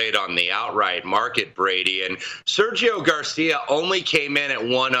actually played on the outright market, Brady. And Sergio Garcia only came in at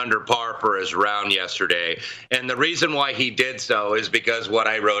 1 under par for his round yesterday. And the reason why he did so is because what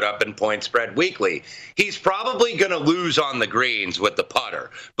I wrote up in Point Spread Weekly. He's probably going to lose on the greens with the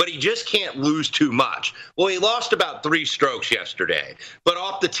putter, but he just can't lose too much. Well, he lost about 3 strokes yesterday. But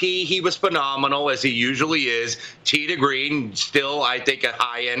off the tee, he was phenomenal, as he usually is. Tee to green, still, I think, a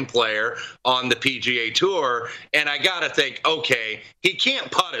high-end player on the PGA Tour. And I got to think, okay, he can't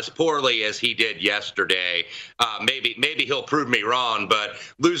putt as poorly as he did yesterday. Maybe he'll prove me wrong, but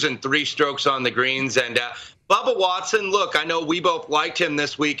losing 3 strokes on the greens. And Bubba Watson, look, I know we both liked him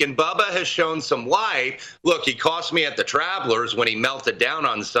this week, and Bubba has shown some life. Look, he cost me at the Travelers when he melted down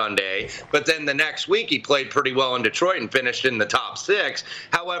on Sunday, but then the next week he played pretty well in Detroit and finished in the top 6.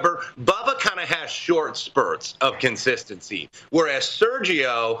 However, Bubba kind of has short spurts of consistency, whereas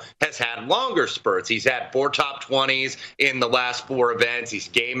Sergio has had longer spurts. He's had 4 top 20s in the last 4 events. His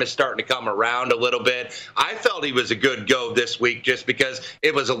game is starting to come around a little bit. I felt he was a good go this week just because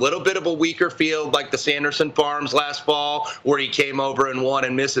it was a little bit of a weaker field like the Sanderson Farms last fall, where he came over and won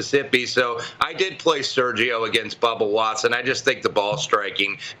in Mississippi. So I did play Sergio against Bubba Watson. I just think the ball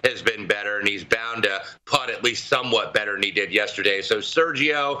striking has been better, and he's bound to putt at least somewhat better than he did yesterday. So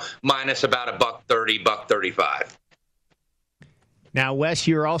Sergio minus about $130, $135. Now, Wes,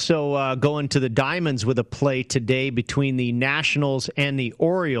 you're also going to the Diamonds with a play today between the Nationals and the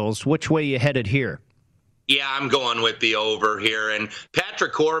Orioles. Which way you headed here? Yeah, I'm going with the over here. And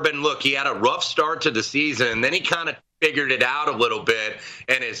Patrick Corbin, look, he had a rough start to the season, and then he kind of figured it out a little bit,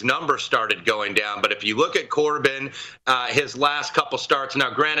 and his numbers started going down. But if you look at Corbin, his last couple starts,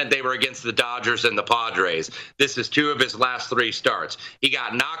 now granted they were against the Dodgers and the Padres. This is 2 of his last 3 starts. He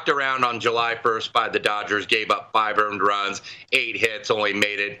got knocked around on July 1st by the Dodgers, gave up 5 earned runs, 8 hits, only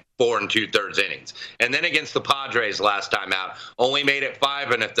made it 4 2/3 innings. And then against the Padres last time out, only made it 5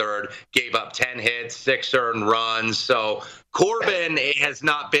 1/3, gave up 10 hits, 6 earned runs. So Corbin has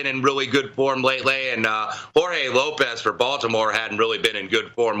not been in really good form lately, and Jorge Lopez for Baltimore hadn't really been in good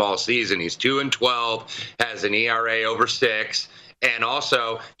form all season. He's 2-12, has an ERA over 6. And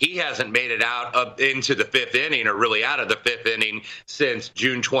also, he hasn't made it out up into the 5th inning, or really out of the 5th inning, since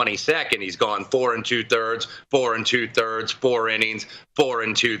June 22nd. He's gone 4 2/3, 4 2/3, 4 innings, 4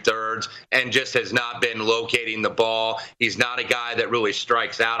 2/3, and just has not been locating the ball. He's not a guy that really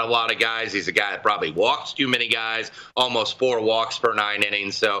strikes out a lot of guys. He's a guy that probably walks too many guys, almost 4 walks per 9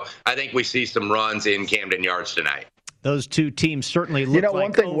 innings. So I think we see some runs in Camden Yards tonight. Those 2 teams certainly look like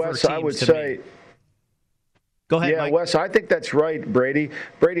one thing, Wes, I would say. Me. Go ahead, yeah, Mike. Wes, I think that's right, Brady.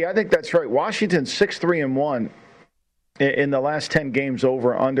 Brady, I think that's right. Washington's 6-3-1 in the last 10 games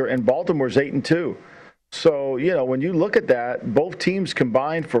over under, and Baltimore's 8-2. So, when you look at that, both teams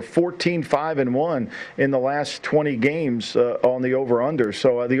combined for 14-5-1 in the last 20 games on the over-under.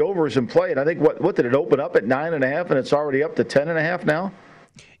 So the over is in play. And I think, what did it open up at 9.5, and it's already up to 10.5 now?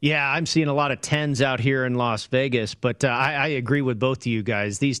 Yeah, I'm seeing a lot of 10s out here in Las Vegas, but I agree with both of you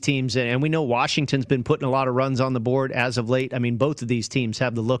guys. These teams, and we know Washington's been putting a lot of runs on the board as of late. I mean, both of these teams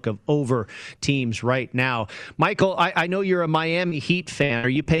have the look of over teams right now. Michael, I know you're a Miami Heat fan. Are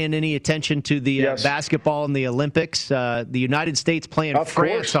you paying any attention to the basketball and the Olympics? The United States playing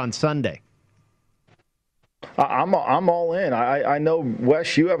France on Sunday. I'm all in. I know,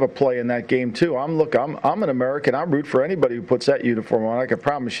 Wes, you have a play in that game too. I'm an American. I root for anybody who puts that uniform on. I can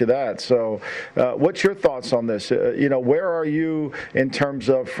promise you that. So, what's your thoughts on this? Where are you in terms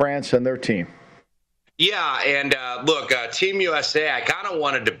of France and their team? Yeah, and look, Team USA, I kind of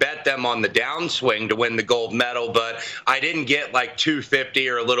wanted to bet them on the downswing to win the gold medal, but I didn't get like $2.50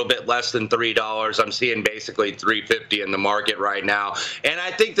 or a little bit less than $3. I'm seeing basically $3.50 in the market right now, and I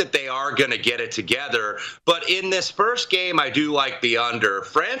think that they are going to get it together. But in this first game, I do like the under.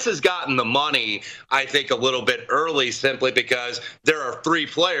 France has gotten the money, I think, a little bit early, simply because there are 3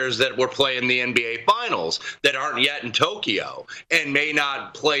 players that were playing the NBA Finals that aren't yet in Tokyo and may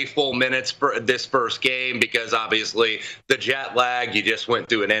not play full minutes for this first game. game because obviously the jet lag, you just went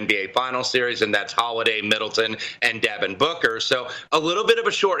through an NBA Final Series, and that's Holiday, Middleton, and Devin Booker. So a little bit of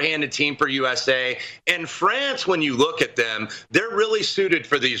a shorthanded team for USA. And France, when you look at them, they're really suited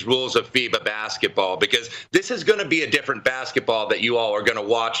for these rules of FIBA basketball because this is going to be a different basketball that you all are going to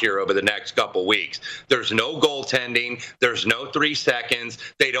watch here over the next couple weeks. There's no goaltending. There's no 3 seconds.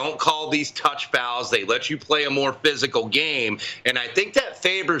 They don't call these touch fouls. They let you play a more physical game. And I think that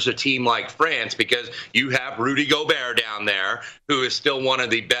favors a team like France because you have Rudy Gobert down there, who is still one of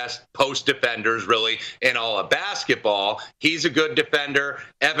the best post defenders really in all of basketball. He's a good defender.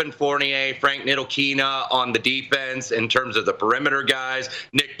 Evan Fournier, Frank Ntilikina on the defense in terms of the perimeter guys.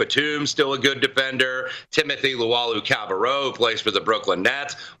 Nick Batum, still a good defender. Timothy Luwawu-Cabarrot, who plays for the Brooklyn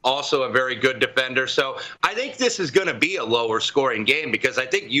Nets, also a very good defender. So I think this is going to be a lower scoring game because I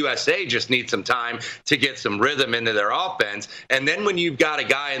think USA just needs some time to get some rhythm into their offense. And then when you've got a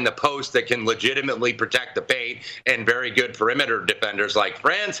guy in the post that can legitimately protect the paint and very good perimeter defenders like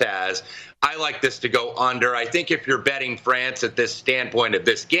France has, I like this to go under. I think if you're betting France at this standpoint of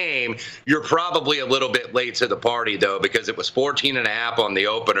this game, you're probably a little bit late to the party, though, because it was 14.5 on the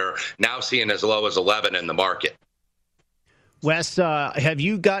opener, now seeing as low as 11 in the market. Wes, have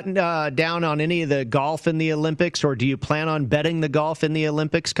you gotten down on any of the golf in the Olympics, or do you plan on betting the golf in the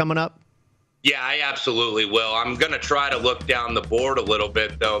Olympics coming up? Yeah, I absolutely will. I'm going to try to look down the board a little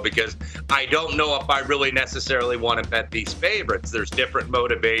bit, though, because I don't know if I really necessarily want to bet these favorites. There's different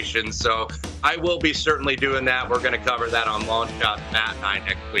motivations, so I will be certainly doing that. We're going to cover that on Long Shot Matt and I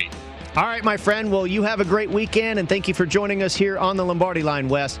next week. All right, my friend. Well, you have a great weekend, and thank you for joining us here on the Lombardi Line,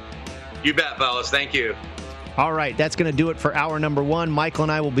 Wes. You bet, fellas. Thank you. All right, that's going to do it for hour number 1. Michael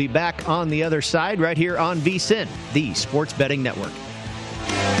and I will be back on the other side right here on VSiN, the Sports Betting Network.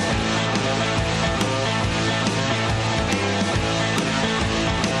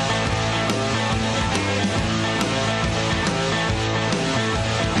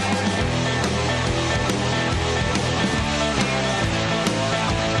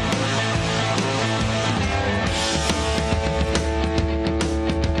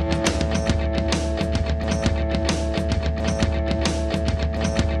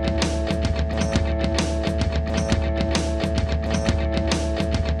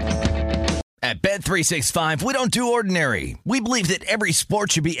 At Bet365, we don't do ordinary. We believe that every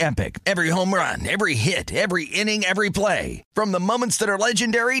sport should be epic. Every home run, every hit, every inning, every play. From the moments that are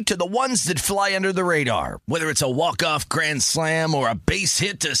legendary to the ones that fly under the radar. Whether it's a walk-off grand slam or a base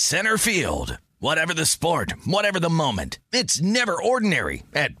hit to center field. Whatever the sport, whatever the moment. It's never ordinary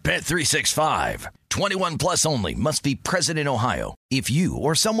at Bet365. 21 plus only. Must be present in Ohio. If you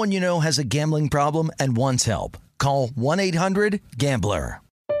or someone you know has a gambling problem and wants help, call 1-800-GAMBLER.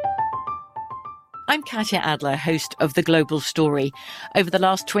 I'm Katya Adler, host of The Global Story. Over the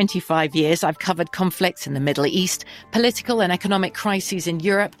last 25 years, I've covered conflicts in the Middle East, political and economic crises in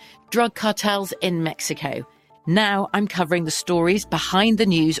Europe, drug cartels in Mexico. Now I'm covering the stories behind the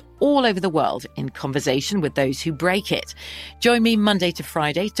news all over the world in conversation with those who break it. Join me Monday to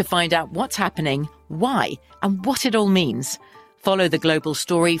Friday to find out what's happening, why, and what it all means. Follow The Global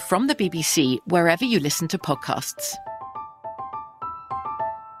Story from the BBC wherever you listen to podcasts.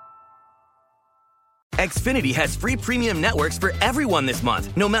 Xfinity has free premium networks for everyone this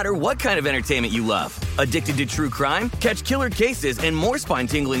month, no matter what kind of entertainment you love. Addicted to true crime? Catch killer cases and more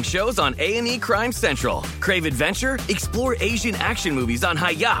spine-tingling shows on A&E Crime Central. Crave adventure? Explore Asian action movies on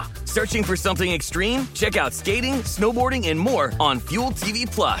Hi-YAH. Searching for something extreme? Check out skating, snowboarding, and more on Fuel TV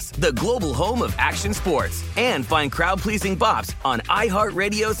Plus, the global home of action sports. And find crowd-pleasing bops on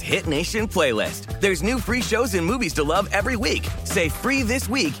iHeartRadio's Hit Nation playlist. There's new free shows and movies to love every week. Say free this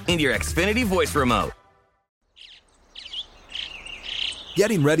week in your Xfinity voice remote.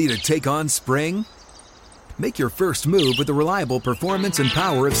 Getting ready to take on spring? Make your first move with the reliable performance and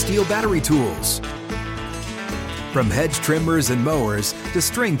power of Steel battery tools. From hedge trimmers and mowers to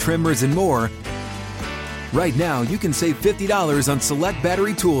string trimmers and more, right now you can save $50 on select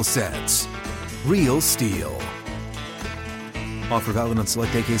battery tool sets. Real Steel. Offer valid on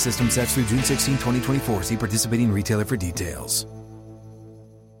select AK system sets through June 16, 2024. See participating retailer for details.